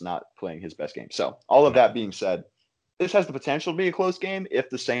also was not playing his best game. So all of that being said, this has the potential to be a close game if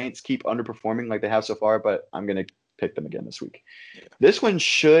the Saints keep underperforming like they have so far, but I'm going to pick them again this week. Yeah. This one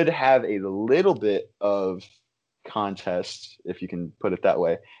should have a little bit of contest, if you can put it that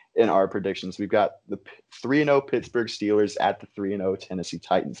way, in our predictions. We've got the 3-0 Pittsburgh Steelers at the 3-0 Tennessee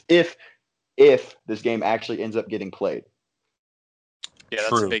Titans. If this game actually ends up getting played. Yeah, that's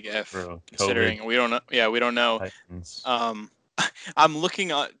True. a big if. True. Considering COVID, we don't know. Yeah, we don't know. Titans. I'm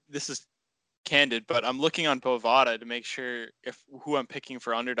looking on. This is candid, but I'm looking on Bovada to make sure who I'm picking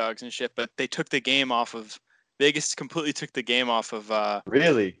for underdogs and shit. But they took the game off of Vegas. Completely took the game off of.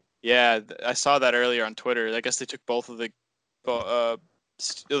 Really? Yeah, I saw that earlier on Twitter. I guess they took both of the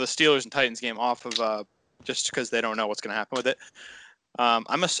Steelers and Titans game off of just because they don't know what's going to happen with it.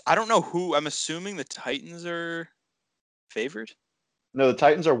 I don't know who. I'm assuming the Titans are favored. No, the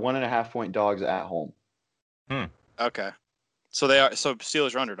Titans are 1.5 point dogs at home. Okay, so they are. So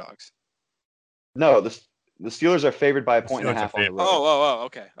Steelers are underdogs. No, the Steelers are favored by a point and a Steelers are half on the favored. road.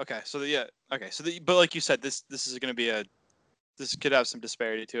 Okay. So but like you said, this is going to be this could have some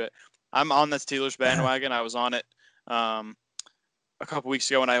disparity to it. I'm on that Steelers bandwagon. I was on it a couple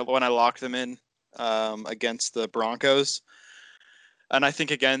weeks ago when I locked them in against the Broncos. And I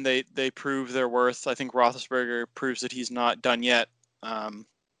think again they prove their worth. I think Roethlisberger proves that he's not done yet.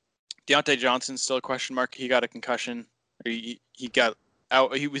 Deontay Johnson's still a question mark. He got a concussion. He got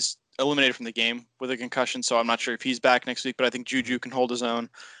out. He was eliminated from the game with a concussion, so I'm not sure if he's back next week. But I think Juju can hold his own.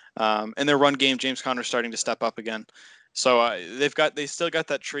 And their run game, James Conner's starting to step up again. So they still got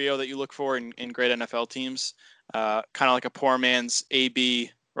that trio that you look for in great NFL teams. Kind of like a poor man's AB,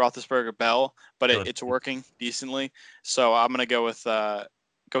 Roethlisberger, Bell, but it's working decently. So I'm gonna go with the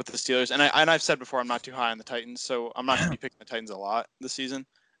Steelers. And I've said before I'm not too high on the Titans, so I'm not gonna be picking the Titans a lot this season.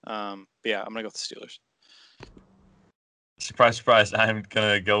 But yeah, I'm gonna go with the Steelers. Surprise, surprise! I'm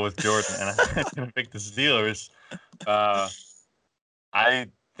gonna go with Jordan, and I'm gonna pick the Steelers. I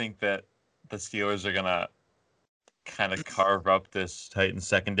think that the Steelers are gonna kind of carve up this Titans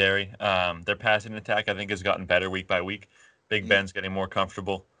secondary. Their passing attack, I think, has gotten better week by week. Big Ben's getting more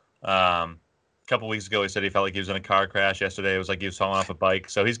comfortable. A couple weeks ago, he said he felt like he was in a car crash. Yesterday, it was like he was falling off a bike.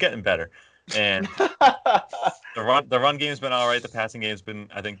 So he's getting better. And the run game's been all right. The passing game's been,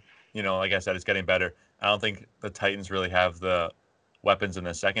 I think, like I said, it's getting better. I don't think the Titans really have the weapons in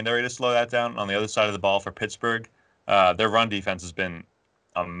the secondary to slow that down. On the other side of the ball for Pittsburgh, their run defense has been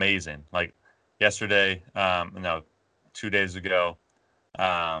amazing. Like yesterday, 2 days ago,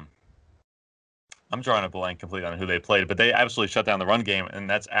 I'm drawing a blank completely on who they played, but they absolutely shut down the run game, and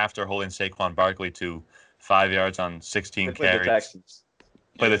that's after holding Saquon Barkley to 5 yards on 16 carries. The Texans.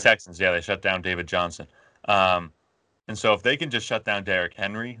 The Texans, yeah, they shut down David Johnson. And so if they can just shut down Derrick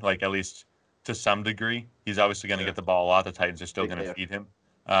Henry, like at least to some degree, he's obviously going to get the ball a lot. The Titans are still going to feed him.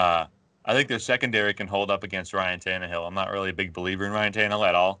 I think their secondary can hold up against Ryan Tannehill. I'm not really a big believer in Ryan Tannehill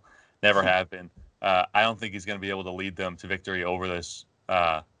at all. Never have been. I don't think he's going to be able to lead them to victory over this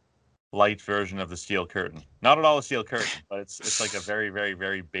light version of the Steel Curtain. Not at all a Steel Curtain, but it's like a very, very,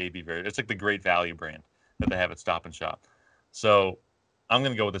 very baby version. It's like the Great Value brand that they have at Stop and Shop. So I'm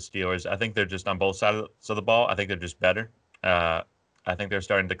going to go with the Steelers. I think they're just on both sides of the ball. I think they're just better. I think they're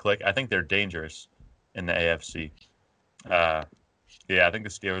starting to click. I think they're dangerous in the AFC. I think the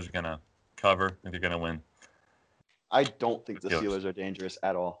Steelers are going to cover. I think they're going to win. I don't think the Steelers are dangerous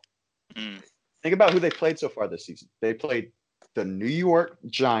at all. Mm. Think about who they played so far this season. They played the New York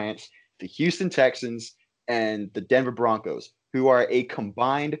Giants, the Houston Texans, and the Denver Broncos, who are a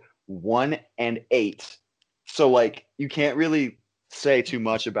combined 1-8. So, like, you can't really say too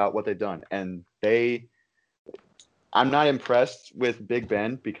much about what they've done. And I'm not impressed with Big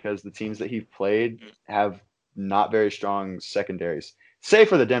Ben because the teams that he's played have not very strong secondaries, save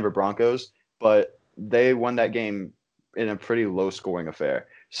for the Denver Broncos, but they won that game in a pretty low-scoring affair.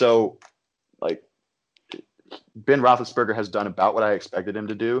 So, like, Ben Roethlisberger has done about what I expected him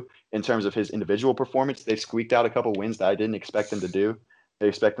to do in terms of his individual performance. They squeaked out a couple wins that I didn't expect him to do. They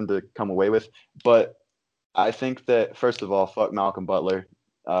expect him to come away with. But I think that, first of all, fuck Malcolm Butler.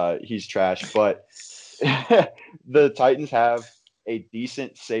 He's trash. But the Titans have a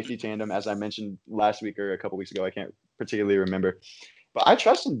decent safety tandem, as I mentioned last week or a couple weeks ago. I can't particularly remember. But I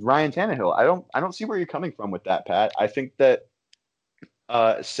trust in Ryan Tannehill. I don't see where you're coming from with that, Pat. I think that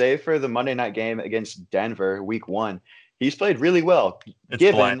save for the Monday night game against Denver, week 1, he's played really well. It's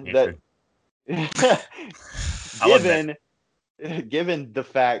blind Given that, I'll admit. given the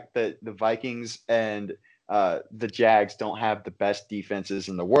fact that the Vikings and the Jags don't have the best defenses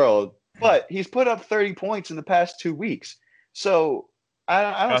in the world, but he's put up 30 points in the past 2 weeks. So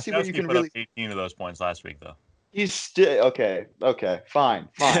I don't see where you Gostkowski can put up really. 18 of those points last week, though. He's still okay. Okay, fine.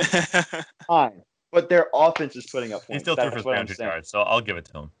 Fine. But their offense is putting up He points. still threw That's for what I'm 300 saying. yards, so I'll give it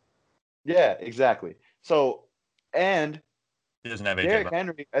to him. Yeah, exactly. So, and He doesn't have AJ Derrick Brown.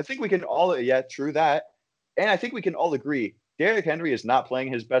 Henry, I think we can all, yeah, true that. And I think we can all agree Derrick Henry is not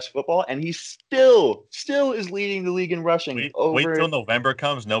playing his best football, and he still is leading the league in rushing. Wait till November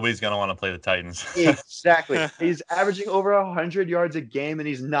comes. Nobody's going to want to play the Titans. Exactly. He's averaging over 100 yards a game, and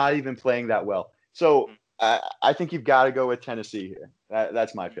he's not even playing that well. So I think you've got to go with Tennessee here.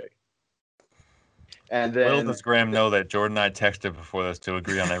 That's my pick. And then Little does Graham know that Jordan and I texted before this to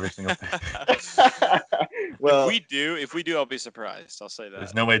agree on every single thing. well, if we do, I'll be surprised. I'll say that.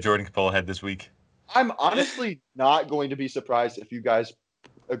 There's no way Jordan can pull ahead this week. I'm honestly not going to be surprised if you guys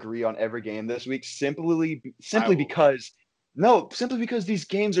agree on every game this week, simply because these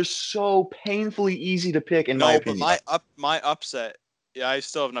games are so painfully easy to pick in my opinion. But my upset. Yeah, I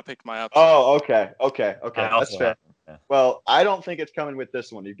still have not picked my upset. Oh, okay. That's fair. Yeah. Well, I don't think it's coming with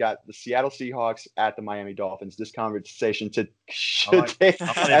this one. You've got the Seattle Seahawks at the Miami Dolphins. This conversation should take,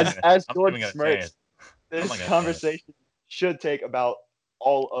 as George smirks, this conversation should take about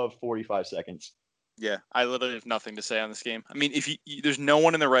all of 45 seconds. Yeah, I literally have nothing to say on this game. I mean, if there's no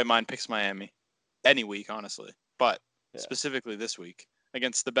one in their right mind picks Miami any week, honestly, but specifically this week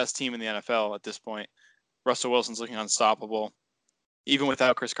against the best team in the NFL at this point. Russell Wilson's looking unstoppable. Even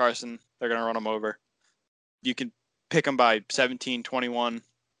without Chris Carson, they're going to run him over. You can pick them by 17, 21,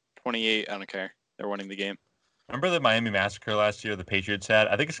 28. I don't care. They're winning the game. Remember the Miami Massacre last year the Patriots had?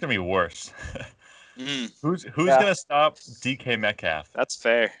 I think it's going to be worse. Who's going to stop DK Metcalf? That's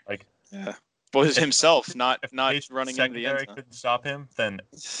fair. Yeah. Well, it's himself, not running into the end zone. Couldn't stop him, then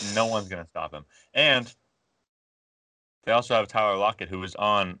no one's going to stop him. And they also have Tyler Lockett, who was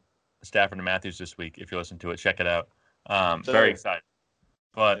on Stafford and Matthews this week. If you listen to it, check it out. Very excited.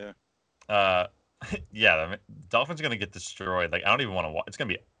 But the Dolphins are going to get destroyed. Like, I don't even want to watch. It's going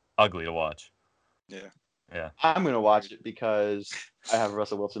to be ugly to watch. Yeah. I'm going to watch it because I have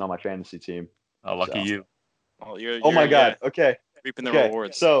Russell Wilson on my fantasy team. Oh, lucky you. Well, oh my God. Okay. Reaping the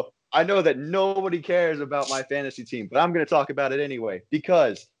rewards. So I know that nobody cares about my fantasy team, but I'm going to talk about it anyway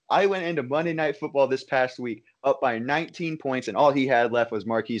because I went into Monday Night Football this past week up by 19 points, and all he had left was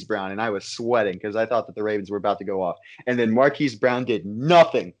Marquise Brown, and I was sweating because I thought that the Ravens were about to go off. And then Marquise Brown did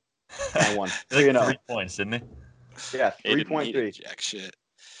nothing. I won 3 points, didn't he? Yeah, 3.3. Jack shit.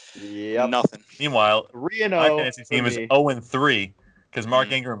 Yep. Nothing. Meanwhile, 3-0. My fantasy team is 0-3 because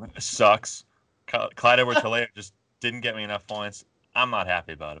Mark Ingram sucks. Clyde Edwards-Helaire just didn't get me enough points. I'm not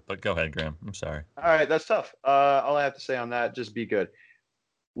happy about it, but go ahead, Graham. I'm sorry. All right, that's tough. All I have to say on that, just be good.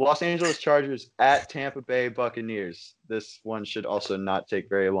 Los Angeles Chargers at Tampa Bay Buccaneers. This one should also not take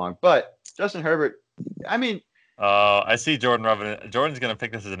very long. But Justin Herbert, I mean. I see Jordan rubbing. Jordan's going to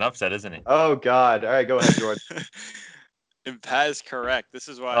pick this as an upset, isn't he? Oh, God. All right, go ahead, Jordan. Pat is correct. This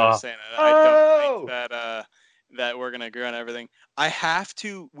is why I was saying it. I don't think that we're going to agree on everything. We have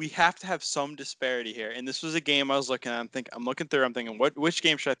to have some disparity here. And this was a game I was looking at. I'm looking through. I'm thinking, which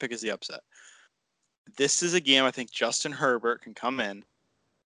game should I pick as the upset? This is a game I think Justin Herbert can come in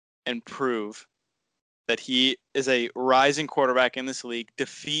and prove that he is a rising quarterback in this league,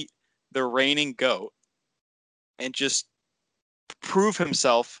 defeat the reigning GOAT, and just prove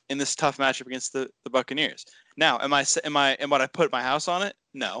himself in this tough matchup against the Buccaneers. Now, am what I put my house on it?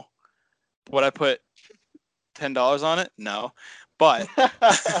 No. Would I put $10 on it? No. But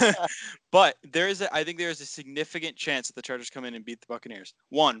but I think there is a significant chance that the Chargers come in and beat the Buccaneers.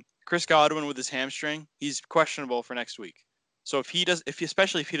 One, Chris Godwin with his hamstring, he's questionable for next week. So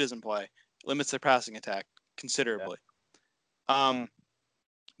especially if he doesn't play, limits their passing attack considerably. Yeah.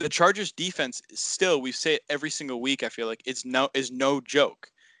 The Chargers defense still, we say it every single week, I feel like is no joke.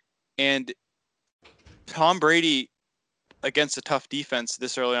 And Tom Brady against a tough defense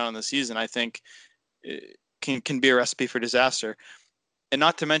this early on in the season, I think can be a recipe for disaster. And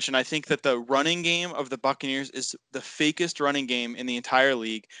not to mention, I think that the running game of the Buccaneers is the fakest running game in the entire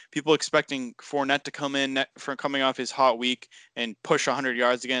league. People expecting Fournette to come in from coming off his hot week and push 100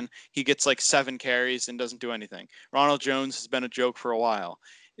 yards again. He gets like 7 carries and doesn't do anything. Ronald Jones has been a joke for a while.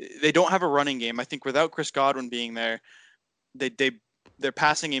 They don't have a running game. I think without Chris Godwin being there, their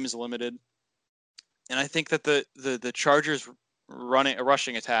passing game is limited. And I think that the Chargers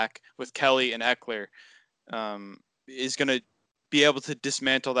rushing attack with Kelly and Eckler is going to be able to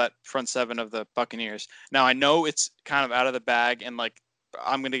dismantle that front seven of the Buccaneers. Now, I know it's kind of out of the bag, and like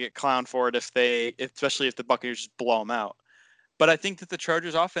I'm going to get clowned for it especially if the Buccaneers just blow them out. But I think that the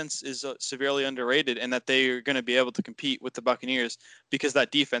Chargers offense is severely underrated, and that they are going to be able to compete with the Buccaneers because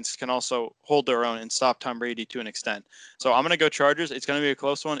that defense can also hold their own and stop Tom Brady to an extent. So I'm going to go Chargers. It's going to be a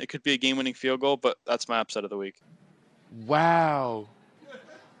close one. It could be a game-winning field goal, but that's my upset of the week. Wow,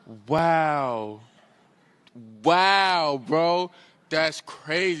 bro. That's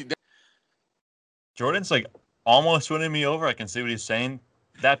crazy. Jordan's like almost winning me over. I can see what he's saying.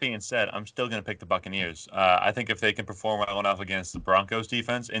 That being said, I'm still going to pick the Buccaneers. I think if they can perform well enough against the Broncos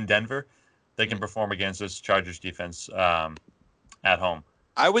defense in Denver, they can perform against this Chargers defense at home.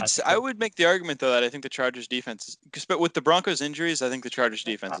 I would make the argument though that I think the Chargers defense but with the Broncos injuries, I think the Chargers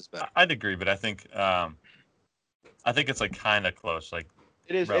defense is better. I'd agree, but I think it's like kind of close. Like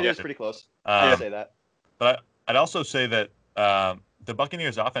it is pretty close. I'd say that. But I'd also say that the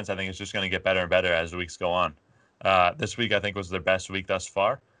Buccaneers offense, I think, is just going to get better and better as the weeks go on. This week, I think, was their best week thus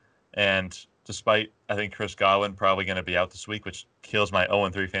far. And despite, I think, Chris Godwin probably going to be out this week, which kills my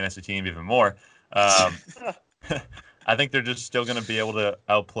 0-3 fantasy team even more, I think they're just still going to be able to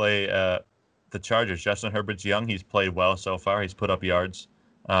outplay the Chargers. Justin Herbert's young. He's played well so far. He's put up yards.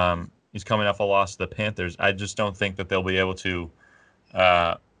 He's coming off a loss to the Panthers. I just don't think that they'll be able to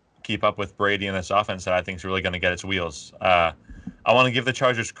keep up with Brady in this offense that I think is really going to get its wheels. I want to give the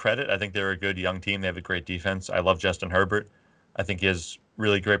Chargers credit. I think they're a good young team. They have a great defense. I love Justin Herbert. I think he has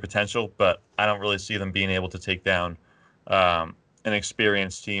really great potential, but I don't really see them being able to take down an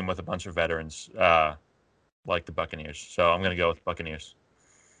experienced team with a bunch of veterans like the Buccaneers. So I'm going to go with Buccaneers.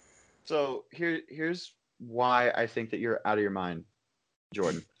 So here's why I think that you're out of your mind,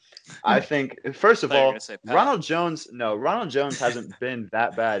 Jordan. I think, first of all, Ronald Jones hasn't been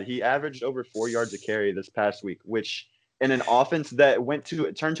that bad. He averaged over 4 yards a carry this past week, which in an offense that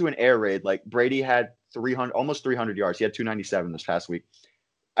turned to an air raid, like Brady had almost 300 yards. He had 297 this past week.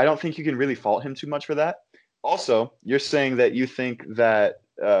 I don't think you can really fault him too much for that. Also, you're saying that you think that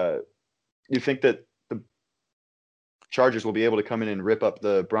the Chargers will be able to come in and rip up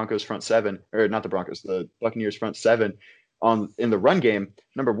the Broncos front seven, or not the Broncos, the Buccaneers front seven in the run game.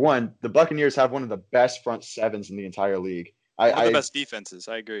 Number one, the Buccaneers have one of the best front sevens in the entire league. One of the best defenses.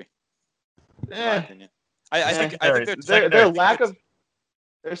 I agree. In my opinion. I think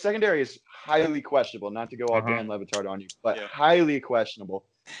their secondary is highly questionable. Not to go all Dan Levitard on you, but highly questionable.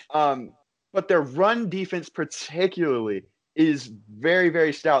 But their run defense particularly is very,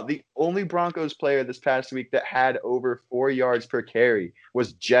 very stout. The only Broncos player this past week that had over 4 yards per carry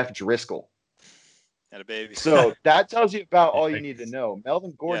was Jeff Driscoll. Had a baby. So that tells you about all you need to know.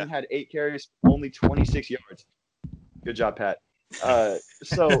 Melvin Gordon had 8 carries, only 26 yards. Good job, Pat. Damn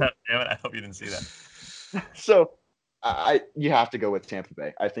it, I hope you didn't see that. So you have to go with Tampa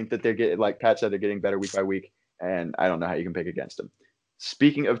Bay. I think that they're getting, like Pat said, they're getting better week by week, and I don't know how you can pick against them.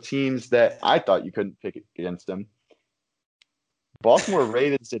 Speaking of teams that I thought you couldn't pick against them, Baltimore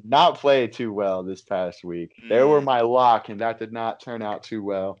Ravens did not play too well this past week. They were my lock, and that did not turn out too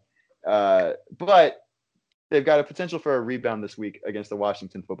well. But they've got a potential for a rebound this week against the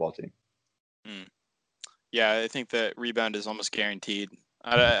Washington football team. Yeah, I think that rebound is almost guaranteed.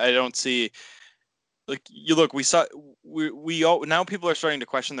 I don't see, like, you look, we all now people are starting to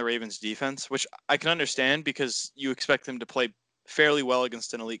question the Ravens defense, which I can understand because you expect them to play fairly well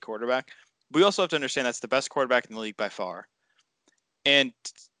against an elite quarterback. But we also have to understand that's the best quarterback in the league by far. And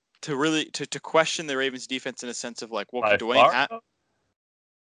to really to question the Ravens defense in a sense of like, well, can Dwayne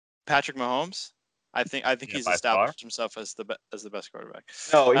Patrick Mahomes? I think he's established himself as the best quarterback.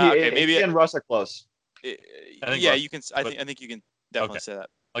 No, he and Russ are close. You can. I think you can definitely say that.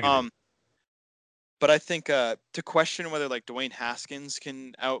 But I think to question whether like Dwayne Haskins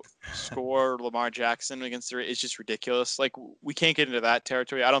can outscore Lamar Jackson against it's just ridiculous. Like we can't get into that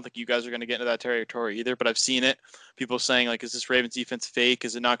territory. I don't think you guys are going to get into that territory either. But I've seen it. People saying like, is this Ravens defense fake?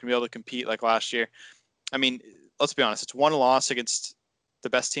 Is it not going to be able to compete like last year? I mean, let's be honest. It's one loss against the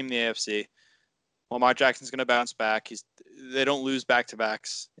best team in the AFC. Lamar Jackson's going to bounce back. They don't lose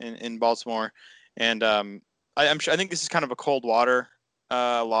back-to-backs in Baltimore. And I think this is kind of a cold water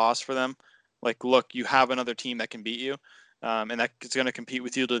loss for them. Like, look, you have another team that can beat you, and that is going to compete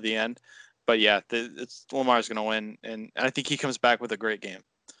with you to the end. But yeah, Lamar's going to win, and I think he comes back with a great game.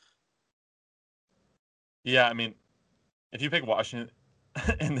 Yeah, I mean, if you pick Washington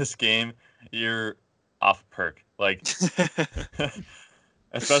in this game, you're off perk. Like,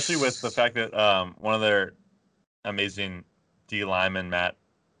 especially with the fact that one of their amazing D linemen, Matt,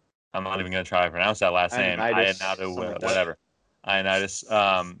 I'm not even going to try to pronounce that last name. Whatever.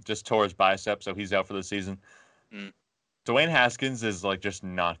 Ioannidis just tore his bicep, so he's out for the season. Mm. Dwayne Haskins is like just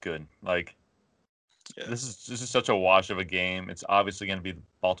not good. Like this is such a wash of a game. It's obviously going to be the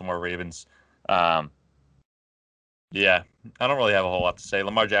Baltimore Ravens. Yeah, I don't really have a whole lot to say.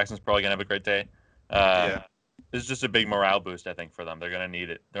 Lamar Jackson's probably going to have a great day. This is just a big morale boost, I think, for them. They're going to need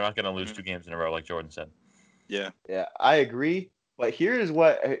it. They're not going to lose 2 games in a row, like Jordan said. Yeah. Yeah, I agree. But here's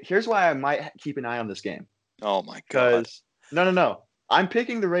why I might keep an eye on this game. Oh my God. Because no. I'm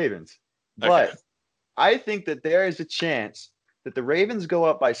picking the Ravens. But Okay. I think that there is a chance that the Ravens go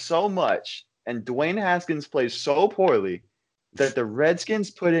up by so much and Dwayne Haskins plays so poorly that the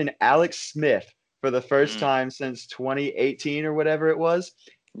Redskins put in Alex Smith for the first time since 2018 or whatever it was.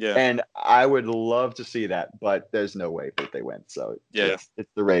 Yeah. And I would love to see that, but there's no way that they win. So it's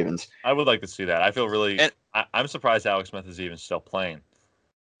the Ravens. I would like to see that. I feel really I'm surprised Alex Smith is even still playing.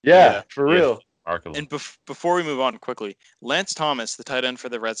 Yeah. For real. Remarkable. And before we move on quickly, Lance Thomas, the tight end for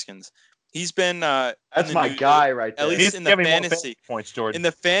the Redskins, he's been that's my guy right there. At least in the fantasy points, Jordan. In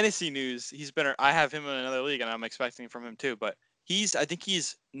the fantasy news, he's been. I have him in another league, and I'm expecting from him too. But I think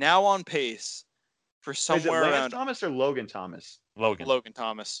he's now on pace for somewhere Is it Lance around Thomas or Logan Thomas? Logan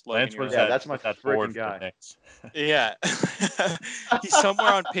Thomas. Lance was that's my freaking guy. Yeah, he's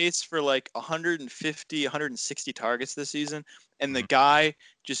somewhere on pace for like 150, 160 targets this season, and the guy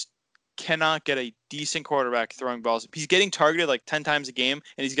just cannot get a decent quarterback throwing balls. He's getting targeted like 10 times a game,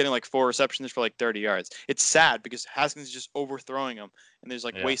 and he's getting like 4 receptions for like 30 yards. It's sad because Haskins is just overthrowing him, and there's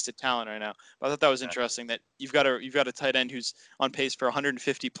like wasted talent right now. But I thought that was interesting that you've got a tight end who's on pace for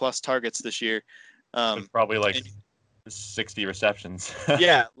 150 plus targets this year. Probably like 60 receptions.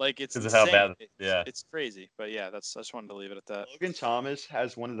 Yeah, like it's because of how bad. It's crazy. But yeah, I just wanted to leave it at that. Logan Thomas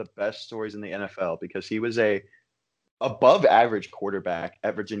has one of the best stories in the NFL because he was a above average quarterback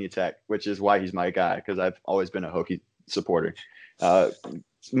at Virginia Tech, which is why he's my guy, because I've always been a Hokie supporter.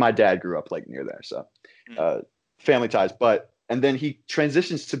 My dad grew up like near there, so family ties. And then he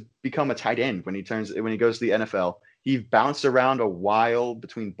transitions to become a tight end when he goes to the NFL. He bounced around a while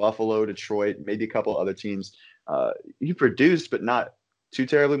between Buffalo, Detroit, maybe a couple other teams. He produced, but not too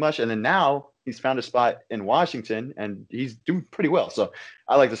terribly much. And then now he's found a spot in Washington, and he's doing pretty well. So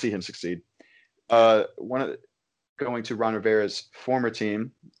I like to see him succeed. Going to Ron Rivera's former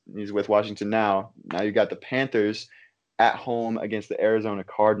team. He's with Washington now. Now you got the Panthers at home against the Arizona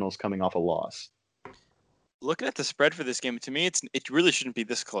Cardinals coming off a loss. Looking at the spread for this game, to me, it really shouldn't be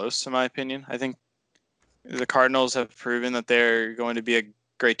this close, in my opinion. I think the Cardinals have proven that they're going to be a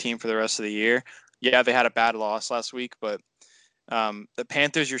great team for the rest of the year. Yeah, they had a bad loss last week, but the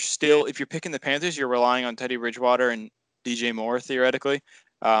Panthers, if you're picking the Panthers, you're relying on Teddy Bridgewater and DJ Moore, theoretically.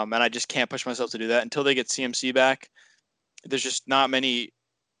 And I just can't push myself to do that until they get CMC back. There's just not many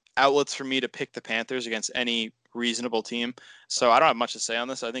outlets for me to pick the Panthers against any reasonable team. So I don't have much to say on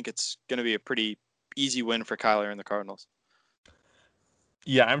this. I think it's going to be a pretty easy win for Kyler and the Cardinals.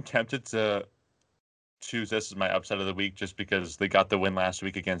 Yeah, I'm tempted to choose this as my upset of the week just because they got the win last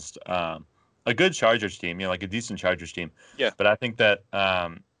week against a good Chargers team, like a decent Chargers team. Yeah. But I think that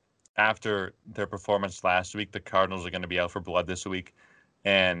after their performance last week, the Cardinals are going to be out for blood this week.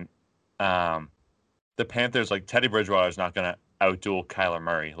 And the Panthers, like Teddy Bridgewater is not going to outduel Kyler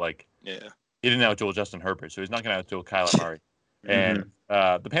Murray. He didn't outduel Justin Herbert, so he's not going to outduel Kyler Murray. And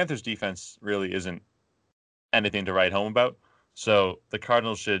the Panthers defense really isn't anything to write home about. So the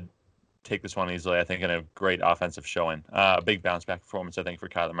Cardinals should take this one easily, I think, in a great offensive showing. A big bounce back performance, I think, for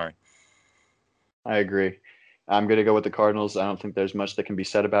Kyler Murray. I agree. I'm going to go with the Cardinals. I don't think there's much that can be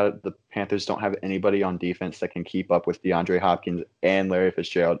said about it. The Panthers don't have anybody on defense that can keep up with DeAndre Hopkins and Larry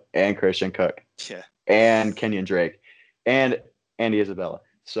Fitzgerald and Christian Cook and Kenyon Drake and Andy Isabella.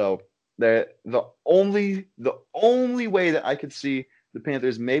 So the only way that I could see the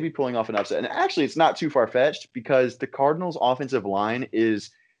Panthers maybe pulling off an upset, and actually it's not too far-fetched because the Cardinals' offensive line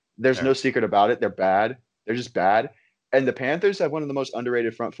there's no secret about it. They're bad. They're just bad. And the Panthers have one of the most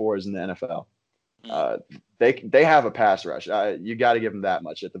underrated front fours in the NFL. They have a pass rush. You got to give them that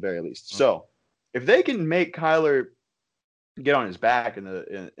much at the very least. So if they can make Kyler get on his back in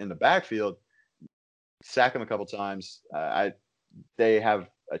the backfield, sack him a couple times, they have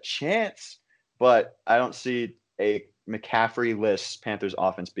a chance. But I don't see a McCaffrey-less Panthers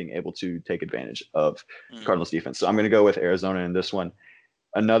offense being able to take advantage of Cardinals defense. So I'm going to go with Arizona in this one.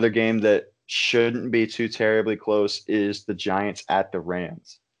 Another game that shouldn't be too terribly close is the Giants at the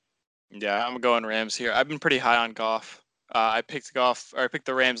Rams. Yeah, I'm going Rams here. I've been pretty high on Goff. I picked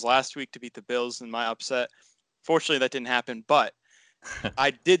the Rams last week to beat the Bills in my upset. Fortunately, that didn't happen, but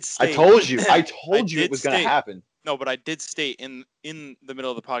I did state. I told you it was going to happen. No, but I did state in the middle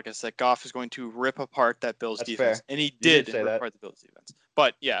of the podcast that Goff is going to rip apart that Bills That's defense, fair. and he did did say rip that. apart the Bills defense.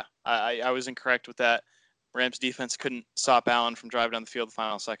 But yeah, I was incorrect with that. Rams defense couldn't stop Allen from driving down the field the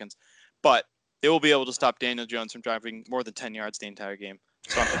final seconds, but they will be able to stop Daniel Jones from driving more than 10 yards the entire game.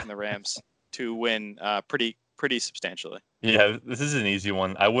 So I'm picking the Rams to win pretty substantially. Yeah, this is an easy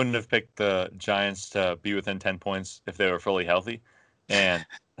one. I wouldn't have picked the Giants to be within 10 points if they were fully healthy, and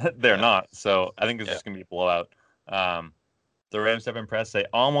they're not. So I think it's just going to be a blowout. The Rams have impressed. They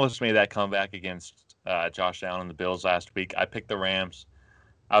almost made that comeback against Josh Allen and the Bills last week. I picked the Rams.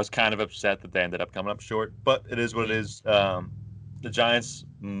 I was kind of upset that they ended up coming up short, but it is what it is. The Giants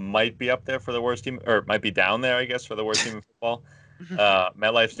might be up there for the worst team, or might be down there, I guess, for the worst team in football.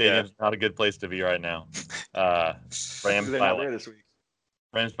 MetLife Stadium is not a good place to be right now. Rams They're by not there this week.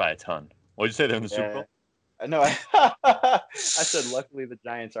 Rams by a ton. What did you say? They're in the Super Bowl? No, I said luckily the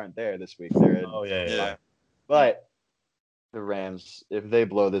Giants aren't there this week. They're in. Oh yeah. But the Rams, if they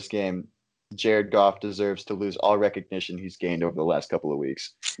blow this game, Jared Goff deserves to lose all recognition he's gained over the last couple of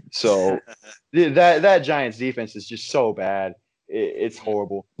weeks. So that Giants defense is just so bad. It's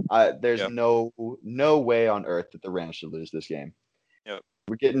horrible. There's no way on earth that the Rams should lose this game. Yep.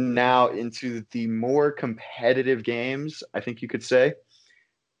 We're getting now into the more competitive games, I think you could say.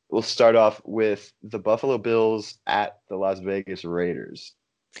 We'll start off with the Buffalo Bills at the Las Vegas Raiders.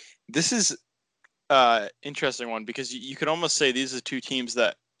 This is interesting one because you could almost say these are two teams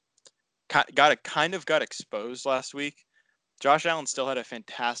that got exposed last week. Josh Allen still had a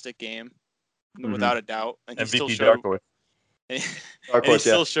fantastic game, without a doubt, and he MVP still showed. Dark Horse. And he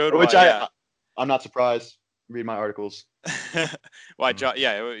still showed which why. I'm not surprised. Read my articles. Why?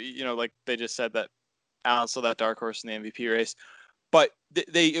 Like they just said that Allen still that dark horse in the MVP race, but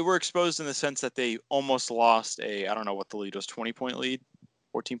they were exposed in the sense that they almost lost I don't know what the lead was, 20-point lead.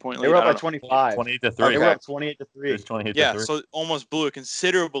 14-point lead. They were up by 25. 28-3. They were up 28-3. 28-3. So almost blew a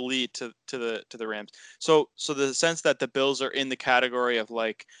considerable lead to the Rams. So the sense that the Bills are in the category of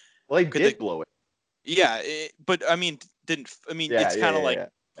like, well, they did blow it. Yeah, but I mean, it's kind of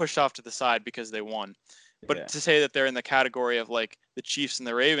pushed off to the side because they won. But to say that they're in the category of like the Chiefs and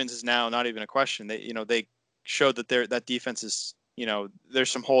the Ravens is now not even a question. They showed that that defense is, there's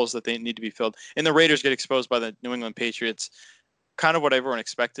some holes that they need to be filled. And the Raiders get exposed by the New England Patriots. Kind of what everyone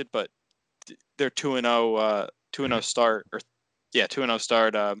expected, but their 2-0 start, 2-0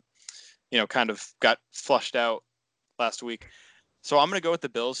 start, kind of got flushed out last week. So I'm going to go with the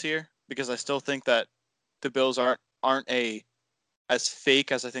Bills here because I still think that the Bills aren't as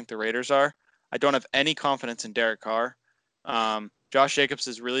fake as I think the Raiders are. I don't have any confidence in Derek Carr. Josh Jacobs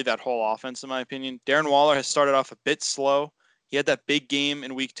is really that whole offense, in my opinion. Darren Waller has started off a bit slow. He had that big game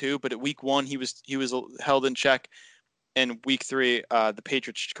in week 2, but at week 1 he was held in check. And week 3, the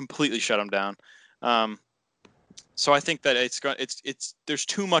Patriots completely shut him down. So I think that there's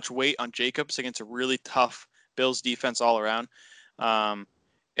too much weight on Jacobs against a really tough Bills defense all around. And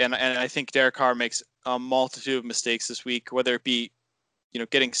I think Derek Carr makes a multitude of mistakes this week, whether it be,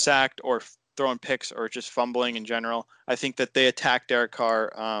 getting sacked or throwing picks or just fumbling in general. I think that they attack Derek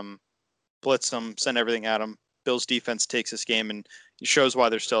Carr, blitz him, send everything at him. Bills defense takes this game and shows why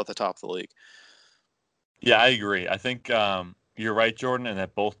they're still at the top of the league. Yeah, I agree. I think you're right, Jordan, and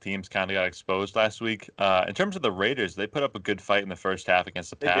that both teams kind of got exposed last week. In terms of the Raiders, they put up a good fight in the first half against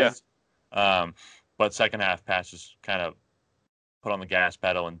the Pats. But second half, Pats just kind of put on the gas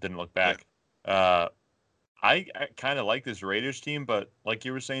pedal and didn't look back. I kind of like this Raiders team, but like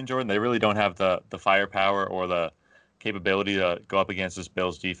you were saying, Jordan, they really don't have the firepower or the capability to go up against this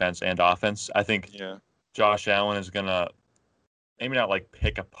Bills defense and offense. I think Josh Allen is going to maybe not like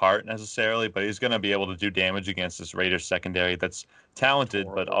pick apart necessarily, but he's going to be able to do damage against this Raiders secondary that's talented,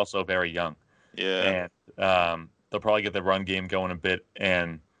 but also very young. Yeah. And they'll probably get the run game going a bit.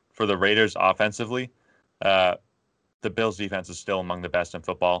 And for the Raiders offensively, the Bills defense is still among the best in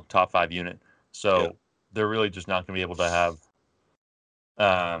football, top 5 unit. So they're really just not going to be able to have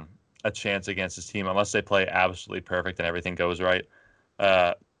a chance against this team unless they play absolutely perfect and everything goes right.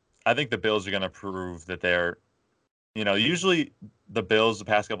 I think the Bills are going to prove that they're, usually the Bills the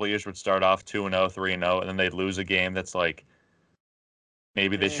past couple of years would start off 2-0, 3-0, and then they'd lose a game that's like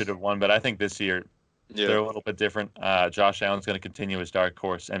maybe they should have won. But I think this year they're a little bit different. Josh Allen's going to continue his dark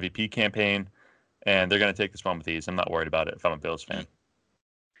horse MVP campaign, and they're going to take this one with ease. I'm not worried about it if I'm a Bills fan.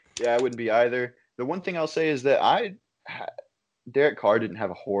 Yeah, I wouldn't be either. The one thing I'll say is that Derek Carr didn't have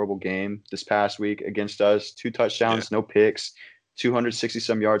a horrible game this past week against us. 2 touchdowns, no picks,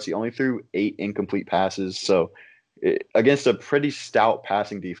 260-some yards. He only threw 8 incomplete passes. So against a pretty stout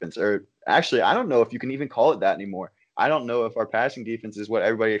passing defense, or actually, I don't know if you can even call it that anymore. I don't know if our passing defense is what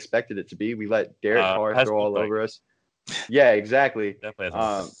everybody expected it to be. We let Derek Carr Has throw all looked like over us. Yeah, exactly. definitely has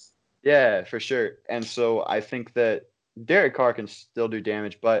looked like. Yeah, for sure. And so I think that Derek Carr can still do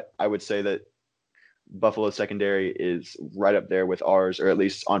damage, but I would say that Buffalo's secondary is right up there with ours, or at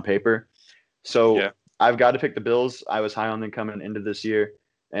least on paper. So Yeah. I've got to pick the Bills. I was high on them coming into this year,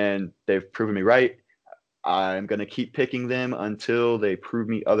 and they've proven me right. I'm going to keep picking them until they prove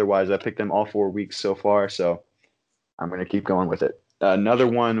me otherwise. I picked them all 4 weeks so far, so I'm going to keep going with it. Another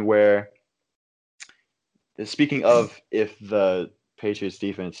one where, speaking of if the Patriots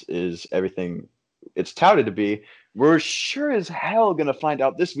defense is everything it's touted to be, we're sure as hell going to find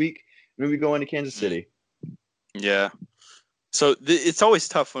out this week when we go into Kansas City. Yeah. So it's always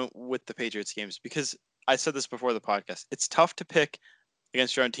tough with the Patriots games because I said this before the podcast. It's tough to pick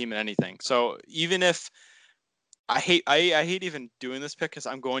against your own team in anything. So even if I hate even doing this pick because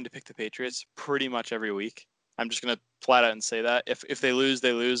I'm going to pick the Patriots pretty much every week. I'm just going to flat out and say that. If they lose,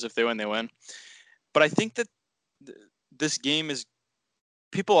 they lose. If they win, they win. But I think that this game is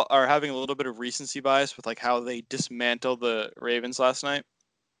people are having a little bit of recency bias with like how they dismantled the Ravens last night,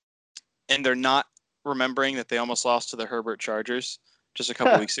 and they're not remembering that they almost lost to the Herbert Chargers just a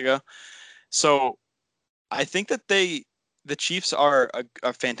couple weeks ago. So I think that the Chiefs are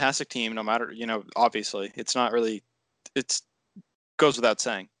a fantastic team, no matter, obviously it's not really, it's goes without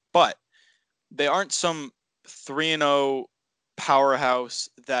saying, but they aren't some 3-0 powerhouse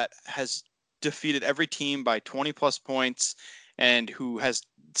that has defeated every team by 20 plus points and who has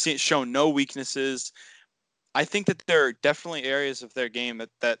shown no weaknesses. I think that there are definitely areas of their game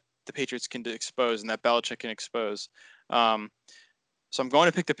that the Patriots can expose and that Belichick can expose. So I'm going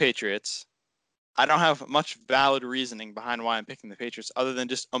to pick the Patriots. I don't have much valid reasoning behind why I'm picking the Patriots other than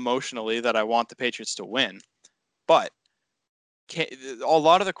just emotionally that I want the Patriots to win. But a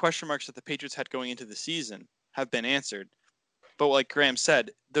lot of the question marks that the Patriots had going into the season have been answered. But like Graham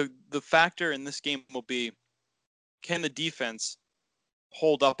said, the factor in this game will be, can the defense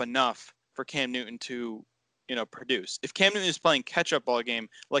hold up enough for Cam Newton to, produce? If Cam Newton is playing catch-up ball game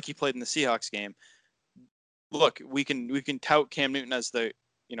like he played in the Seahawks game, look, we can tout Cam Newton as the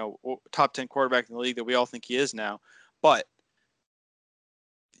top 10 quarterback in the league that we all think he is now, but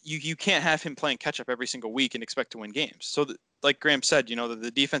you can't have him playing catch up every single week and expect to win games. So like Graham said,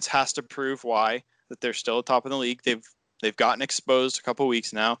 the defense has to prove why that they're still at top of the league. They've gotten exposed a couple of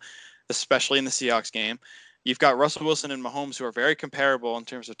weeks now, especially in the Seahawks game. You've got Russell Wilson and Mahomes who are very comparable in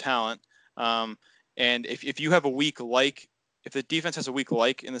terms of talent. And if you have a week if the defense has a week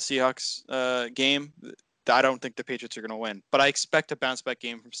in the Seahawks game, I don't think the Patriots are going to win. But I expect a bounce back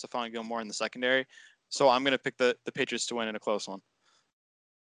game from Stephon Gilmore in the secondary. So I'm going to pick the Patriots to win in a close one.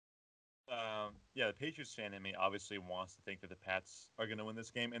 The Patriots fan in me obviously wants to think that the Pats are going to win this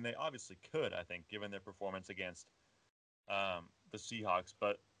game, and they obviously could, I think, given their performance against the Seahawks.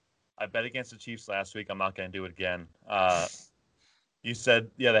 But I bet against the Chiefs last week. I'm not going to do it again. You said,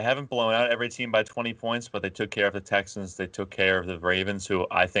 they haven't blown out every team by 20 points, but they took care of the Texans. They took care of the Ravens, who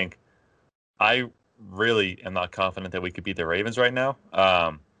I really am not confident that we could beat the Ravens right now.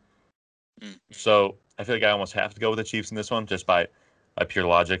 So I feel like I almost have to go with the Chiefs in this one just by pure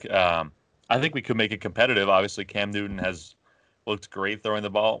logic. I think we could make it competitive. Obviously, Cam Newton has looked great throwing the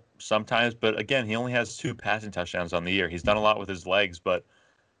ball sometimes, but again, he only has 2 passing touchdowns on the year. He's done a lot with his legs, but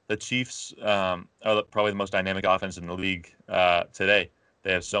the Chiefs are probably the most dynamic offense in the league today.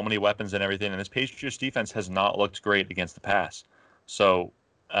 They have so many weapons and everything, and this Patriots defense has not looked great against the pass. So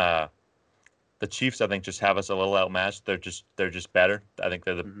the Chiefs, I think, just have us a little outmatched. They're just better. I think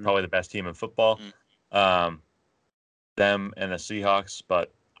they're probably the best team in football. Them and the Seahawks,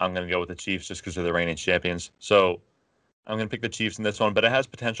 but I'm going to go with the Chiefs just because they're the reigning champions. So I'm going to pick the Chiefs in this one, but it has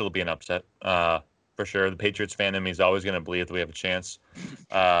potential to be an upset for sure. The Patriots fan in me is always going to believe that we have a chance.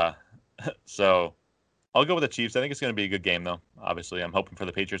 So I'll go with the Chiefs. I think it's going to be a good game, though. Obviously, I'm hoping for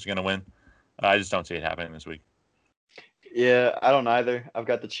the Patriots are going to win. I just don't see it happening this week. Yeah, I don't either. I've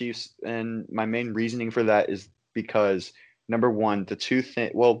got the Chiefs, and my main reasoning for that is because, number one,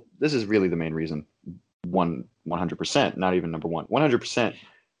 this is really the main reason. 100%, not even number one. 100%.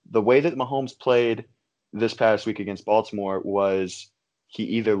 The way that Mahomes played this past week against Baltimore was he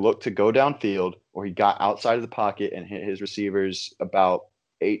either looked to go downfield or he got outside of the pocket and hit his receivers about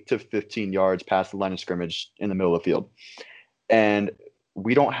 8 to 15 yards past the line of scrimmage in the middle of the field. And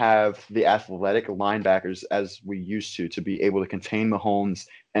we don't have the athletic linebackers as we used to be able to contain Mahomes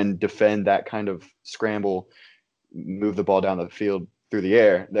and defend that kind of scramble, move the ball down the field through the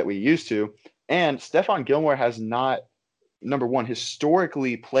air that we used to. And Stephon Gilmore has not, number one,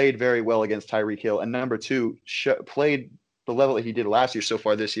 historically played very well against Tyreek Hill, and number two, played the level that he did last year so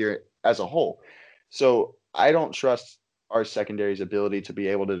far this year as a whole. So I don't trust our secondary's ability to be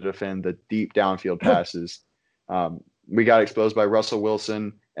able to defend the deep downfield passes. We got exposed by Russell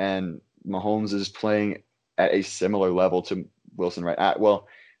Wilson, and Mahomes is playing at a similar level to Wilson well,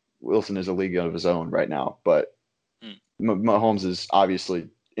 Wilson is a league of his own right now, but Mahomes is obviously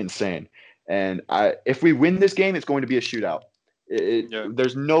insane. And if we win this game, it's going to be a shootout.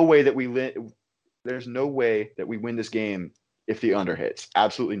 There's no way that we win this game if the under hits.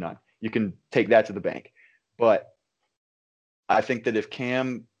 Absolutely none. You can take that to the bank. But I think that if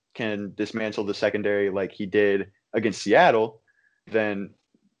Cam can dismantle the secondary like he did against Seattle, then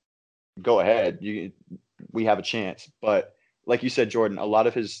go ahead. We have a chance. But like you said, Jordan, a lot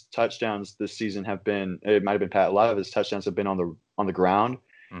of his touchdowns this season have been, it might have been Pat, a lot of his touchdowns have been on the ground.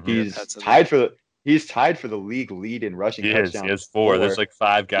 Mhm. He's tied for the league lead in rushing touchdowns. He has 4. There's like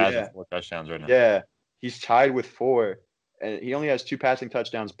 5 guys with 4 touchdowns right now. Yeah. He's tied with 4, and he only has 2 passing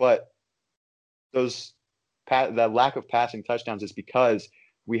touchdowns, but that lack of passing touchdowns is because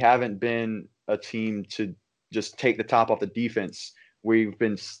we haven't been a team to just take the top off the defense. We've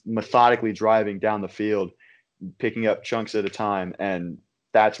been methodically driving down the field, picking up chunks at a time, and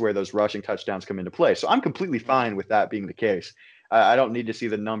that's where those rushing touchdowns come into play. So I'm completely fine with that being the case. I don't need to see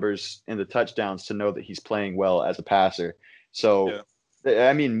the numbers in the touchdowns to know that he's playing well as a passer. So,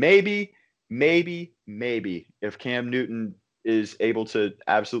 I mean, maybe if Cam Newton is able to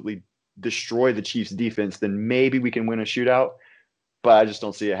absolutely destroy the Chiefs defense, then maybe we can win a shootout. But I just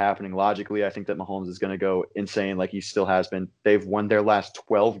don't see it happening logically. I think that Mahomes is going to go insane like he still has been. They've won their last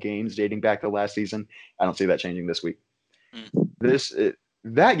 12 games dating back to last season. I don't see that changing this week.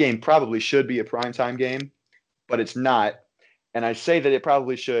 That game probably should be a primetime game, but it's not. And I say that it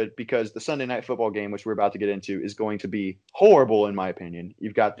probably should because the Sunday Night Football game, which we're about to get into, is going to be horrible in my opinion.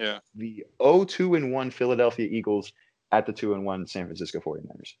 You've got the 0-2-1 Philadelphia Eagles at the 2-1 San Francisco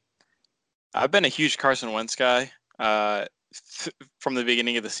 49ers. I've been a huge Carson Wentz guy from the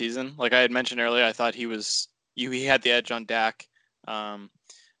beginning of the season. Like I had mentioned earlier, I thought he had the edge on Dak. I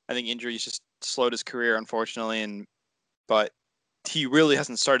think injuries just slowed his career, unfortunately, but he really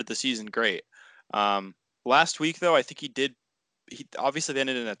hasn't started the season great. Last week, though, I think he obviously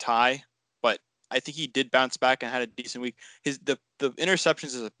ended in a tie, but I think he did bounce back and had a decent week. The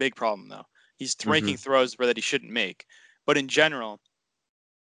interceptions is a big problem, though. He's making throws that he shouldn't make. But in general,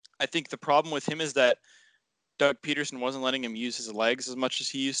 I think the problem with him is that Doug Peterson wasn't letting him use his legs as much as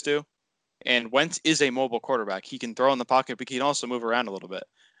he used to. And Wentz is a mobile quarterback. He can throw in the pocket, but he can also move around a little bit.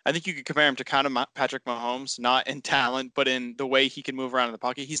 I think you could compare him to kind of Patrick Mahomes, not in talent, but in the way he can move around in the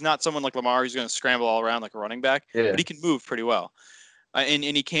pocket. He's not someone like Lamar who's going to scramble all around like a running back, but he can move pretty well. And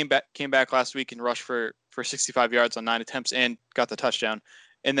he came back last week and rushed for 65 yards on 9 attempts and got the touchdown,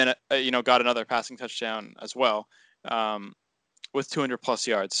 and then got another passing touchdown as well, with 200 plus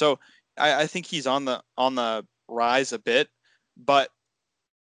yards. So I think he's on the rise a bit, but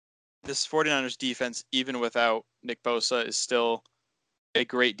this 49ers defense, even without Nick Bosa, is still a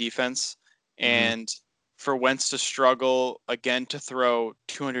great defense. And for Wentz to struggle again to throw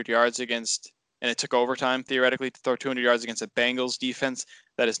 200 yards against, and it took overtime theoretically to throw 200 yards against a Bengals defense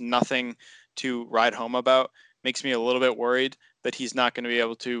that is nothing to ride home about, makes me a little bit worried that he's not going to be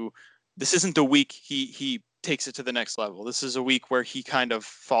able to. This isn't the week he takes it to the next level. This is a week where he kind of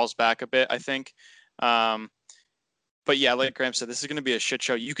falls back a bit, I think. But yeah, like Graham said, this is going to be a shit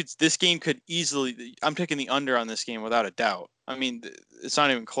show. This game could easily. I'm taking the under on this game without a doubt. I mean, it's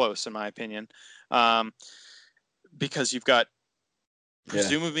not even close in my opinion, because you've got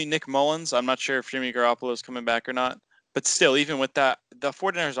presumably Nick Mullins. I'm not sure if Jimmy Garoppolo is coming back or not, but still, even with that, the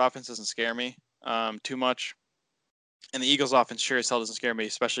 49ers offense doesn't scare me too much, and the Eagles offense sure as hell doesn't scare me,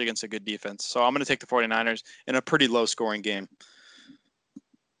 especially against a good defense. So I'm going to take the 49ers in a pretty low-scoring game.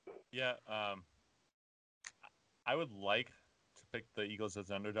 Yeah. I would like to pick the Eagles as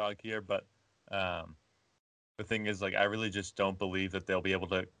underdog here, but the thing is, like, I really just don't believe that they'll be able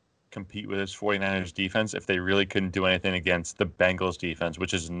to compete with this 49ers defense if they really couldn't do anything against the Bengals defense,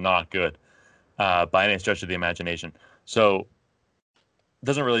 which is not good by any stretch of the imagination. So it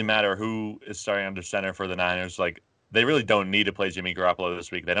doesn't really matter who is starting under center for the Niners. Like, they really don't need to play Jimmy Garoppolo this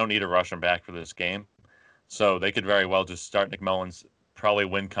week. They don't need to rush him back for this game. So they could very well just start Nick Mullins, probably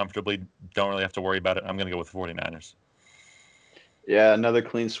win comfortably. Don't really have to worry about it. I'm going to go with the 49ers. Yeah, another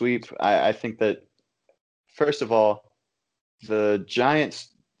clean sweep. I think that, first of all, the Giants,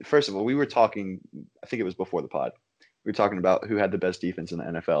 we were talking, I think it was before the pod, we were talking about who had the best defense in the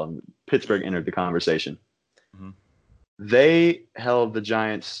NFL, and Pittsburgh entered the conversation. They held the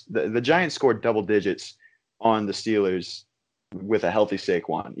Giants. The Giants scored double digits on the Steelers with a healthy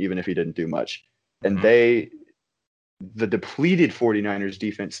Saquon, even if he didn't do much. And the depleted 49ers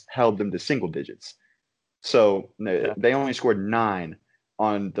defense held them to single digits. So Yeah. they only scored 9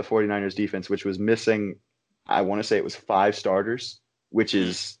 on the 49ers defense, which was missing, I want to say it was 5 starters, which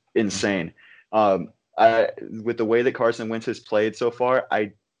is insane. With the way that Carson Wentz has played so far,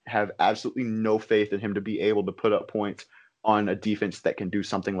 I have absolutely no faith in him to be able to put up points on a defense that can do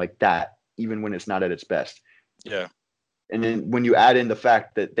something like that, even when it's not at its best. Yeah. And then when you add in the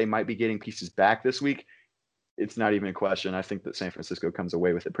fact that they might be getting pieces back this week, it's not even a question. I think that San Francisco comes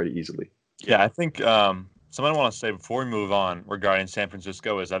away with it pretty easily. Yeah, I think something I want to say before we move on regarding San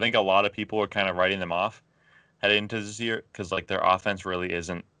Francisco is I think a lot of people are kind of writing them off heading into this year because like their offense really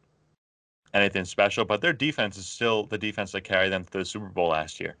isn't anything special, but their defense is still the defense that carried them to the Super Bowl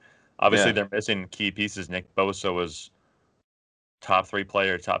last year. Obviously, they're missing key pieces. Nick Bosa was top 3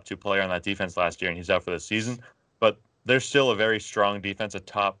 player, top 2 player on that defense last year, and he's out for the season. But they're still a very strong defense, a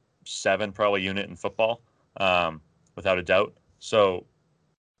top 7 probably unit in football, without a doubt. So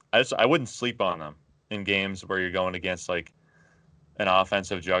I wouldn't sleep on them in games where you're going against like an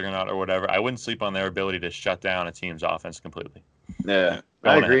offensive juggernaut or whatever. I wouldn't sleep on their ability to shut down a team's offense completely. Yeah,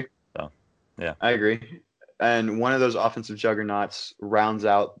 I Going agree. ahead, so, yeah. I agree. And one of those offensive juggernauts rounds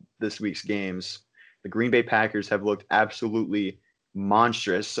out this week's games. The Green Bay Packers have looked absolutely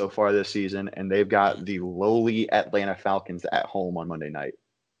monstrous so far this season, and they've got the lowly Atlanta Falcons at home on Monday night.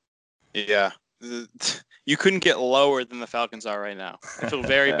 Yeah. You couldn't get lower than the Falcons are right now. I feel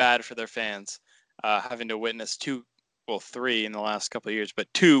very bad for their fans having to witness 3 in the last couple of years,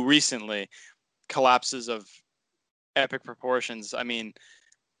 but 2 recently collapses of epic proportions. I mean,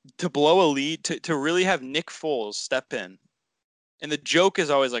 to blow a lead, to really have Nick Foles step in. And the joke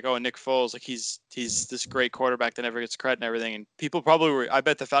is always like, oh, Nick Foles, like he's this great quarterback that never gets credit and everything. And people probably were, I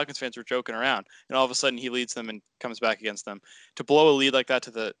bet the Falcons fans were joking around. And all of a sudden he leads them and comes back against them. To blow a lead like that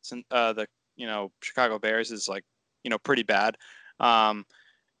to the Chicago Bears is like, pretty bad.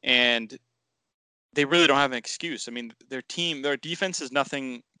 And they really don't have an excuse. I mean, their defense is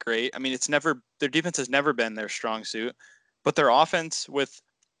nothing great. I mean, their defense has never been their strong suit, but their offense with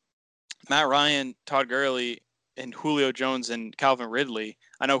Matt Ryan, Todd Gurley, and Julio Jones and Calvin Ridley.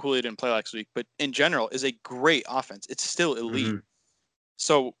 I know Julio didn't play last week, but in general is a great offense. It's still elite. Mm-hmm.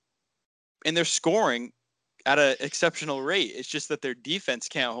 So, and they're scoring at an exceptional rate. It's just that their defense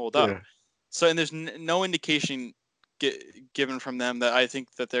can't hold up. So, and there's no indication given from them that I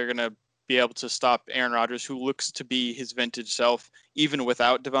think that they're going to be able to stop Aaron Rodgers, who looks to be his vintage self, even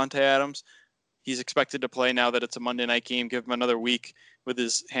without Devontae Adams. He's expected to play now that it's a Monday night game. Give him another week with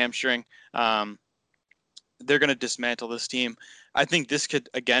his hamstring. They're going to dismantle this team. I think this could,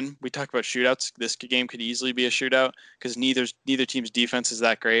 again, we talked about shootouts. This game could easily be a shootout because neither team's defense is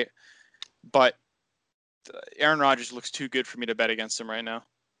that great. But Aaron Rodgers looks too good for me to bet against him right now.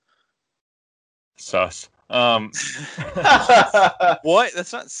 Sus. What?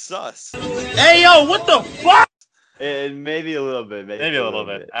 That's not sus. Hey, yo, what the fuck? Maybe a little bit. Maybe a little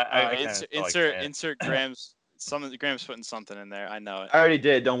bit. Insert Graham's. Graham's putting something in there. I know it. I already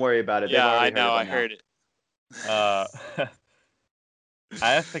did. Don't worry about it. Yeah, I know. I heard it. I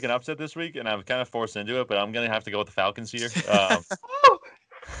have to pick an upset this week, and I'm kind of forced into it, but I'm going to have to go with the Falcons here.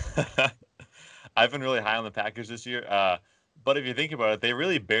 I've been really high on the Packers this year, but if you think about it, they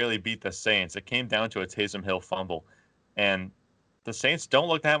really barely beat the Saints. It came down to a Taysom Hill fumble, and the Saints don't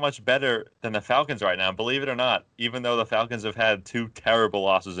look that much better than the Falcons right now, believe it or not, even though the Falcons have had 2 terrible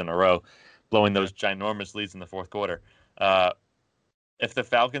losses in a row, blowing those ginormous leads in the fourth quarter. If the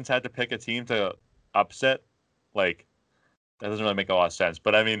Falcons had to pick a team to upset, like, that doesn't really make a lot of sense.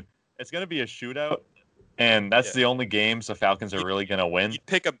 But, I mean, it's going to be a shootout, and that's the only games the Falcons are really going to win. You'd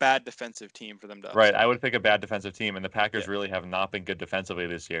pick a bad defensive team for them to upset. Right, I would pick a bad defensive team, and the Packers really have not been good defensively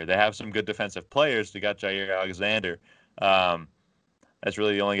this year. They have some good defensive players. They got Jair Alexander. That's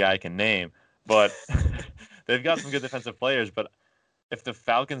really the only guy I can name. But they've got some good defensive players. But if the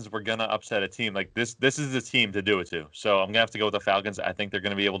Falcons were going to upset a team, like this is the team to do it to. So I'm going to have to go with the Falcons. I think they're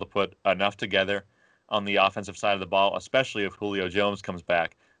going to be able to put enough together on the offensive side of the ball, especially if Julio Jones comes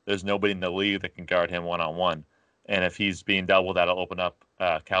back. There's nobody in the league that can guard him one-on-one. And if he's being doubled, that'll open up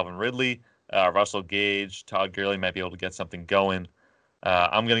Calvin Ridley, Russell Gage, Todd Gurley might be able to get something going.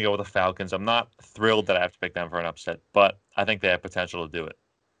 I'm going to go with the Falcons. I'm not thrilled that I have to pick them for an upset, but I think they have potential to do it.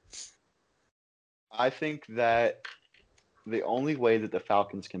 I think that the only way that the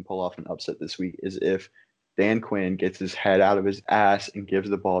Falcons can pull off an upset this week is if Dan Quinn gets his head out of his ass and gives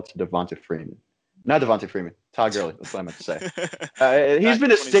the ball to Devonta Freeman. Not Devonta Freeman. Todd Gurley. That's what I meant to say. He's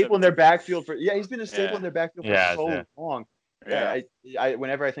been a staple in their backfield for so long. I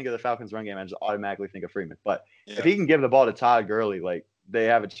whenever I think of the Falcons run game, I just automatically think of Freeman. But if he can give the ball to Todd Gurley, like, they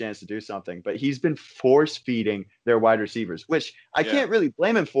have a chance to do something. But he's been force feeding their wide receivers, which I can't really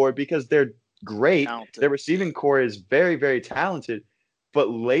blame him for because they're great. Talented. Their receiving core is very, very talented. But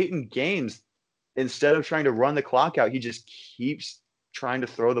late in games, instead of trying to run the clock out, he just keeps trying to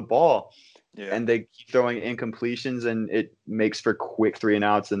throw the ball. Yeah. And they keep throwing incompletions, and it makes for quick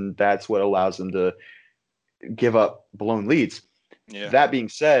 3-and-outs, and that's what allows them to give up blown leads. Yeah. That being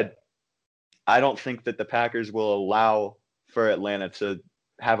said, I don't think that the Packers will allow for Atlanta to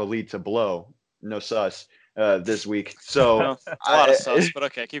have a lead to blow. No sus this week. So Well, it's a lot of sus, but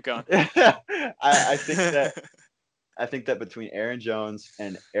okay, keep going. I think that between Aaron Jones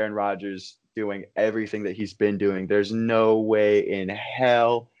and Aaron Rodgers doing everything that he's been doing, there's no way in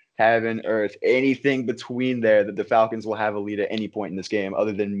hell, heaven, earth, anything between there that the Falcons will have a lead at any point in this game,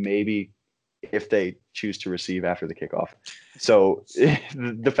 other than maybe if they choose to receive after the kickoff. So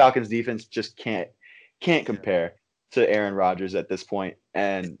the Falcons defense just can't compare to Aaron Rodgers at this point.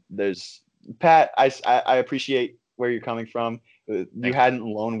 And there's Pat, I appreciate where you're coming from. You hadn't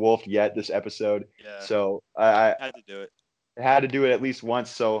lone wolfed yet this episode. Yeah. So I had to do it. had to do it at least once.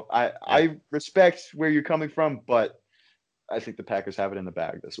 So I respect where you're coming from, but I think the Packers have it in the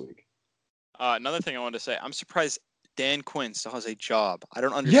bag this week. Another thing I wanted to say, I'm surprised Dan Quinn still has a job. I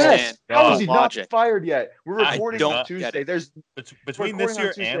don't understand. Yes. How is he logic. not fired yet? We're I recording don't on get Tuesday. it. There's Between recording this on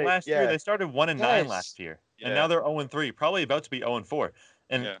year Tuesday. and last year, they started 1-9 Yes. last year, Yeah. and now they're 0-3, probably about to be 0-4.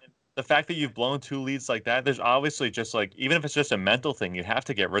 And the fact that you've blown 2 leads like that, there's obviously just like, even if it's just a mental thing, you have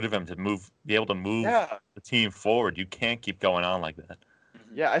to get rid of him to be able to move the team forward. You can't keep going on like that.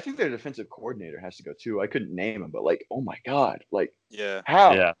 Yeah, I think their defensive coordinator has to go too. I couldn't name him, but like, oh my God, like, Yeah.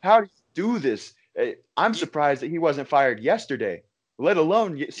 how do you do this? I'm surprised that he wasn't fired yesterday, let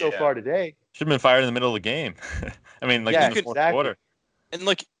alone so far today. Should have been fired in the middle of the game. I mean, like in the fourth quarter. And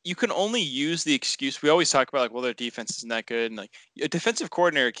like, you can only use the excuse. We always talk about like, well, their defense isn't that good, and like a defensive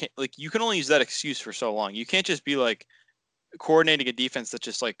coordinator can't, like, you can only use that excuse for so long. You can't just be like coordinating a defense that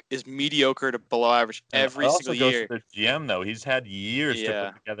just like is mediocre to below average every single year. Goes to the GM though. He's had years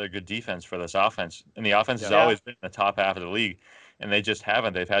to put together a good defense for this offense, and the offense has always been in the top half of the league, and they just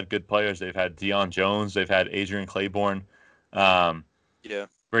haven't. They've had good players. They've had Deion Jones. They've had Adrian Claiborne.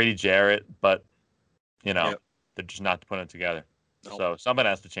 Brady Jarrett, but they're just not putting it together. Nope. So somebody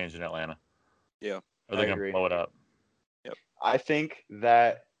has to change in Atlanta. Yeah. Or they're going to blow it up. Yep. I think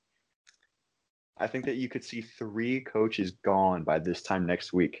that you could see 3 coaches gone by this time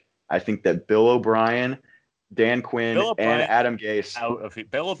next week. I think that Bill O'Brien, Dan Quinn, and Adam Gase.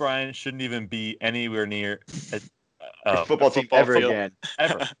 Bill O'Brien shouldn't even be anywhere near a football team ever again.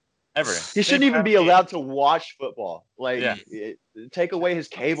 Ever. He shouldn't even be allowed to watch football. Like, take away his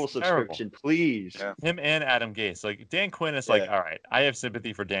cable subscription, please. Yeah. Him and Adam Gase. Like, Dan Quinn is like, all right, I have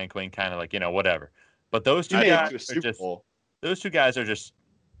sympathy for Dan Quinn, kind of like, whatever. But those two guys are just,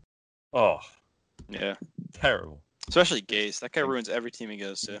 terrible. Especially Gase. That guy ruins every team he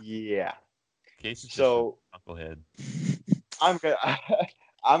goes to. Yeah. Gase is just a knucklehead.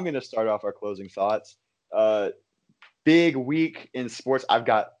 I'm gonna start off our closing thoughts. Big week in sports. I've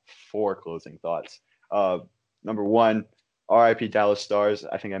got 4 closing thoughts. Number 1, RIP Dallas Stars.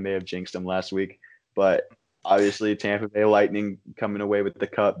 I think I may have jinxed them last week, but obviously Tampa Bay Lightning coming away with the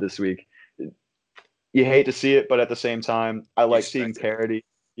cup this week. You hate to see it, but at the same time, I like seeing parity.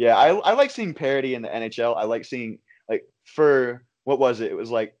 Yeah, I like seeing parity in the NHL. I like seeing, like, for what was it? It was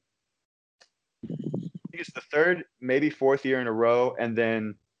like, I think it's the 3rd, maybe 4th year in a row, and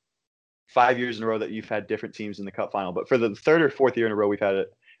then 5 years in a row that you've had different teams in the cup final. But for the 3rd or 4th year in a row, we've had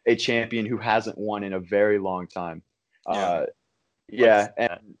a champion who hasn't won in a very long time.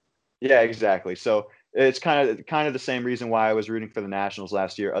 Exactly. So it's kind of the same reason why I was rooting for the Nationals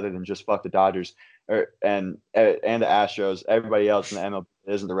last year, other than just fuck the Dodgers and the Astros. Everybody else in the MLB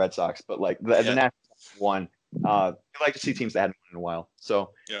isn't the Red Sox, but like the Nationals won. I like to see teams that hadn't won in a while.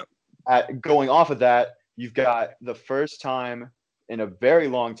 So going off of that, you've got the first time in a very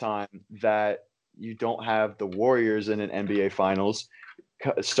long time that you don't have the Warriors in an NBA Finals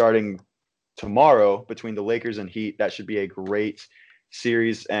starting tomorrow between the Lakers and Heat. That should be a great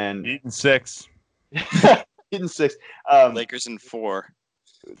series. And Heat in 6. Heat in 6. Lakers in 4.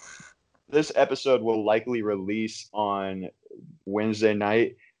 This episode will likely release on Wednesday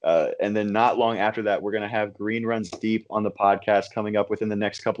night. And then not long after that, we're going to have Green Runs Deep on the podcast coming up within the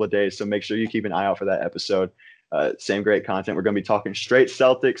next couple of days. So make sure you keep an eye out for that episode. Same great content. We're going to be talking straight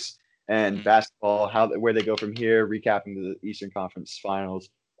Celtics and basketball, where they go from here, recapping the Eastern Conference Finals,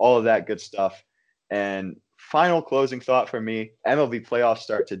 all of that good stuff. And final closing thought for me, MLB playoffs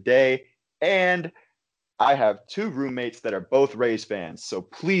start today, and I have 2 roommates that are both Rays fans, so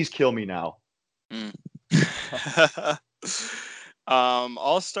please kill me now.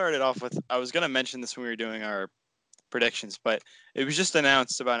 I'll start it off with, I was going to mention this when we were doing our predictions, but it was just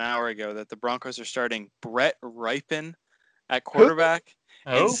announced about an hour ago that the Broncos are starting Brett Ripon at quarterback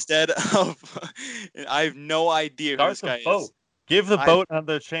instead of. I have no idea who this guy is. Give the boat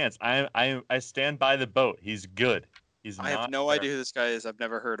another chance. I stand by the boat. He's good. I have no idea who this guy is. I've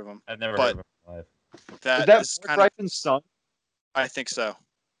never heard of him. I've never heard of him in my life. Is that Brett Ripen's son? I think so.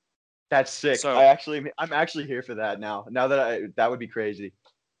 That's sick. So, I'm actually here for that now. Now that would be crazy.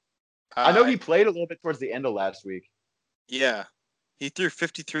 I know he played a little bit towards the end of last week. Yeah, he threw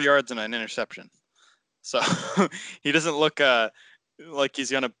 53 yards and an interception. So he doesn't look like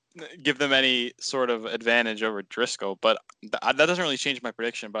he's gonna give them any sort of advantage over Driscoll. But that doesn't really change my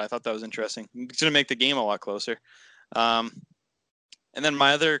prediction. But I thought that was interesting. It's gonna make the game a lot closer. And then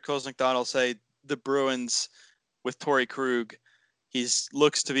my other closing thought, I'll say the Bruins with Torrey Krug. He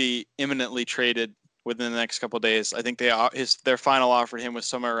looks to be imminently traded within the next couple of days. I think their final offer to him was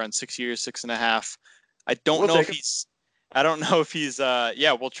somewhere around 6 years, 6.5. I don't know if he's.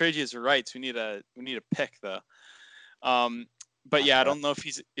 Yeah, we'll trade you his rights. We need a pick though. But yeah, I don't know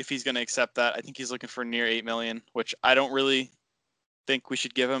if he's going to accept that. I think he's looking for near $8 million, which I don't really think we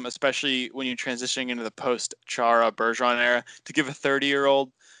should give him, especially when you're transitioning into the post Chara Bergeron era. To give a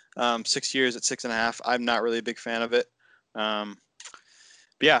 30-year-old 6 years at 6.5, I'm not really a big fan of it.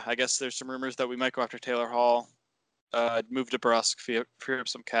 But yeah, I guess there's some rumors that we might go after Taylor Hall, move to Brusque, free up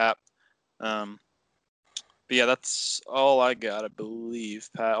some cap. But yeah, that's all I got, I believe.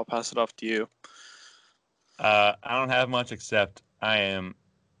 Pat, I'll pass it off to you. I don't have much except I am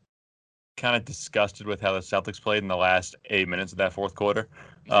kind of disgusted with how the Celtics played in the last 8 minutes of that fourth quarter.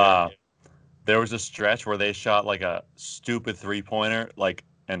 There was a stretch where they shot like a stupid three-pointer,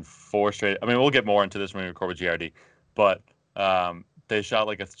 and 4 straight. I mean, we'll get more into this when we record with GRD, but they shot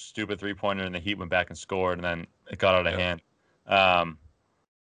like a stupid three-pointer, and the Heat went back and scored, and then it got out of hand.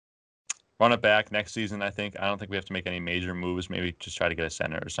 Run it back next season, I think. I don't think we have to make any major moves. Maybe just try to get a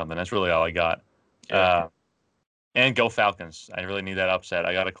center or something. That's really all I got. And go Falcons. I really need that upset.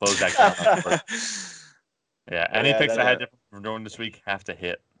 I got to close that count. Yeah, any picks I had from doing this week have to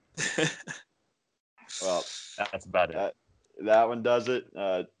hit. Well, that's about it. That one does it.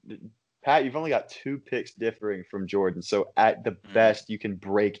 Pat, you've only got 2 picks differing from Jordan, so at the best, you can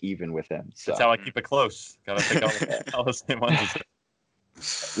break even with him. So. That's how I keep it close. Got to pick all the same ones.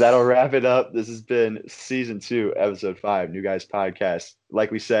 That'll wrap it up. This has been Season 2, Episode 5, New Guys Podcast. Like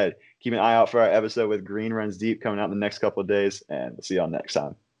we said, keep an eye out for our episode with Green Runs Deep coming out in the next couple of days, and we'll see y'all next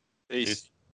time. Peace.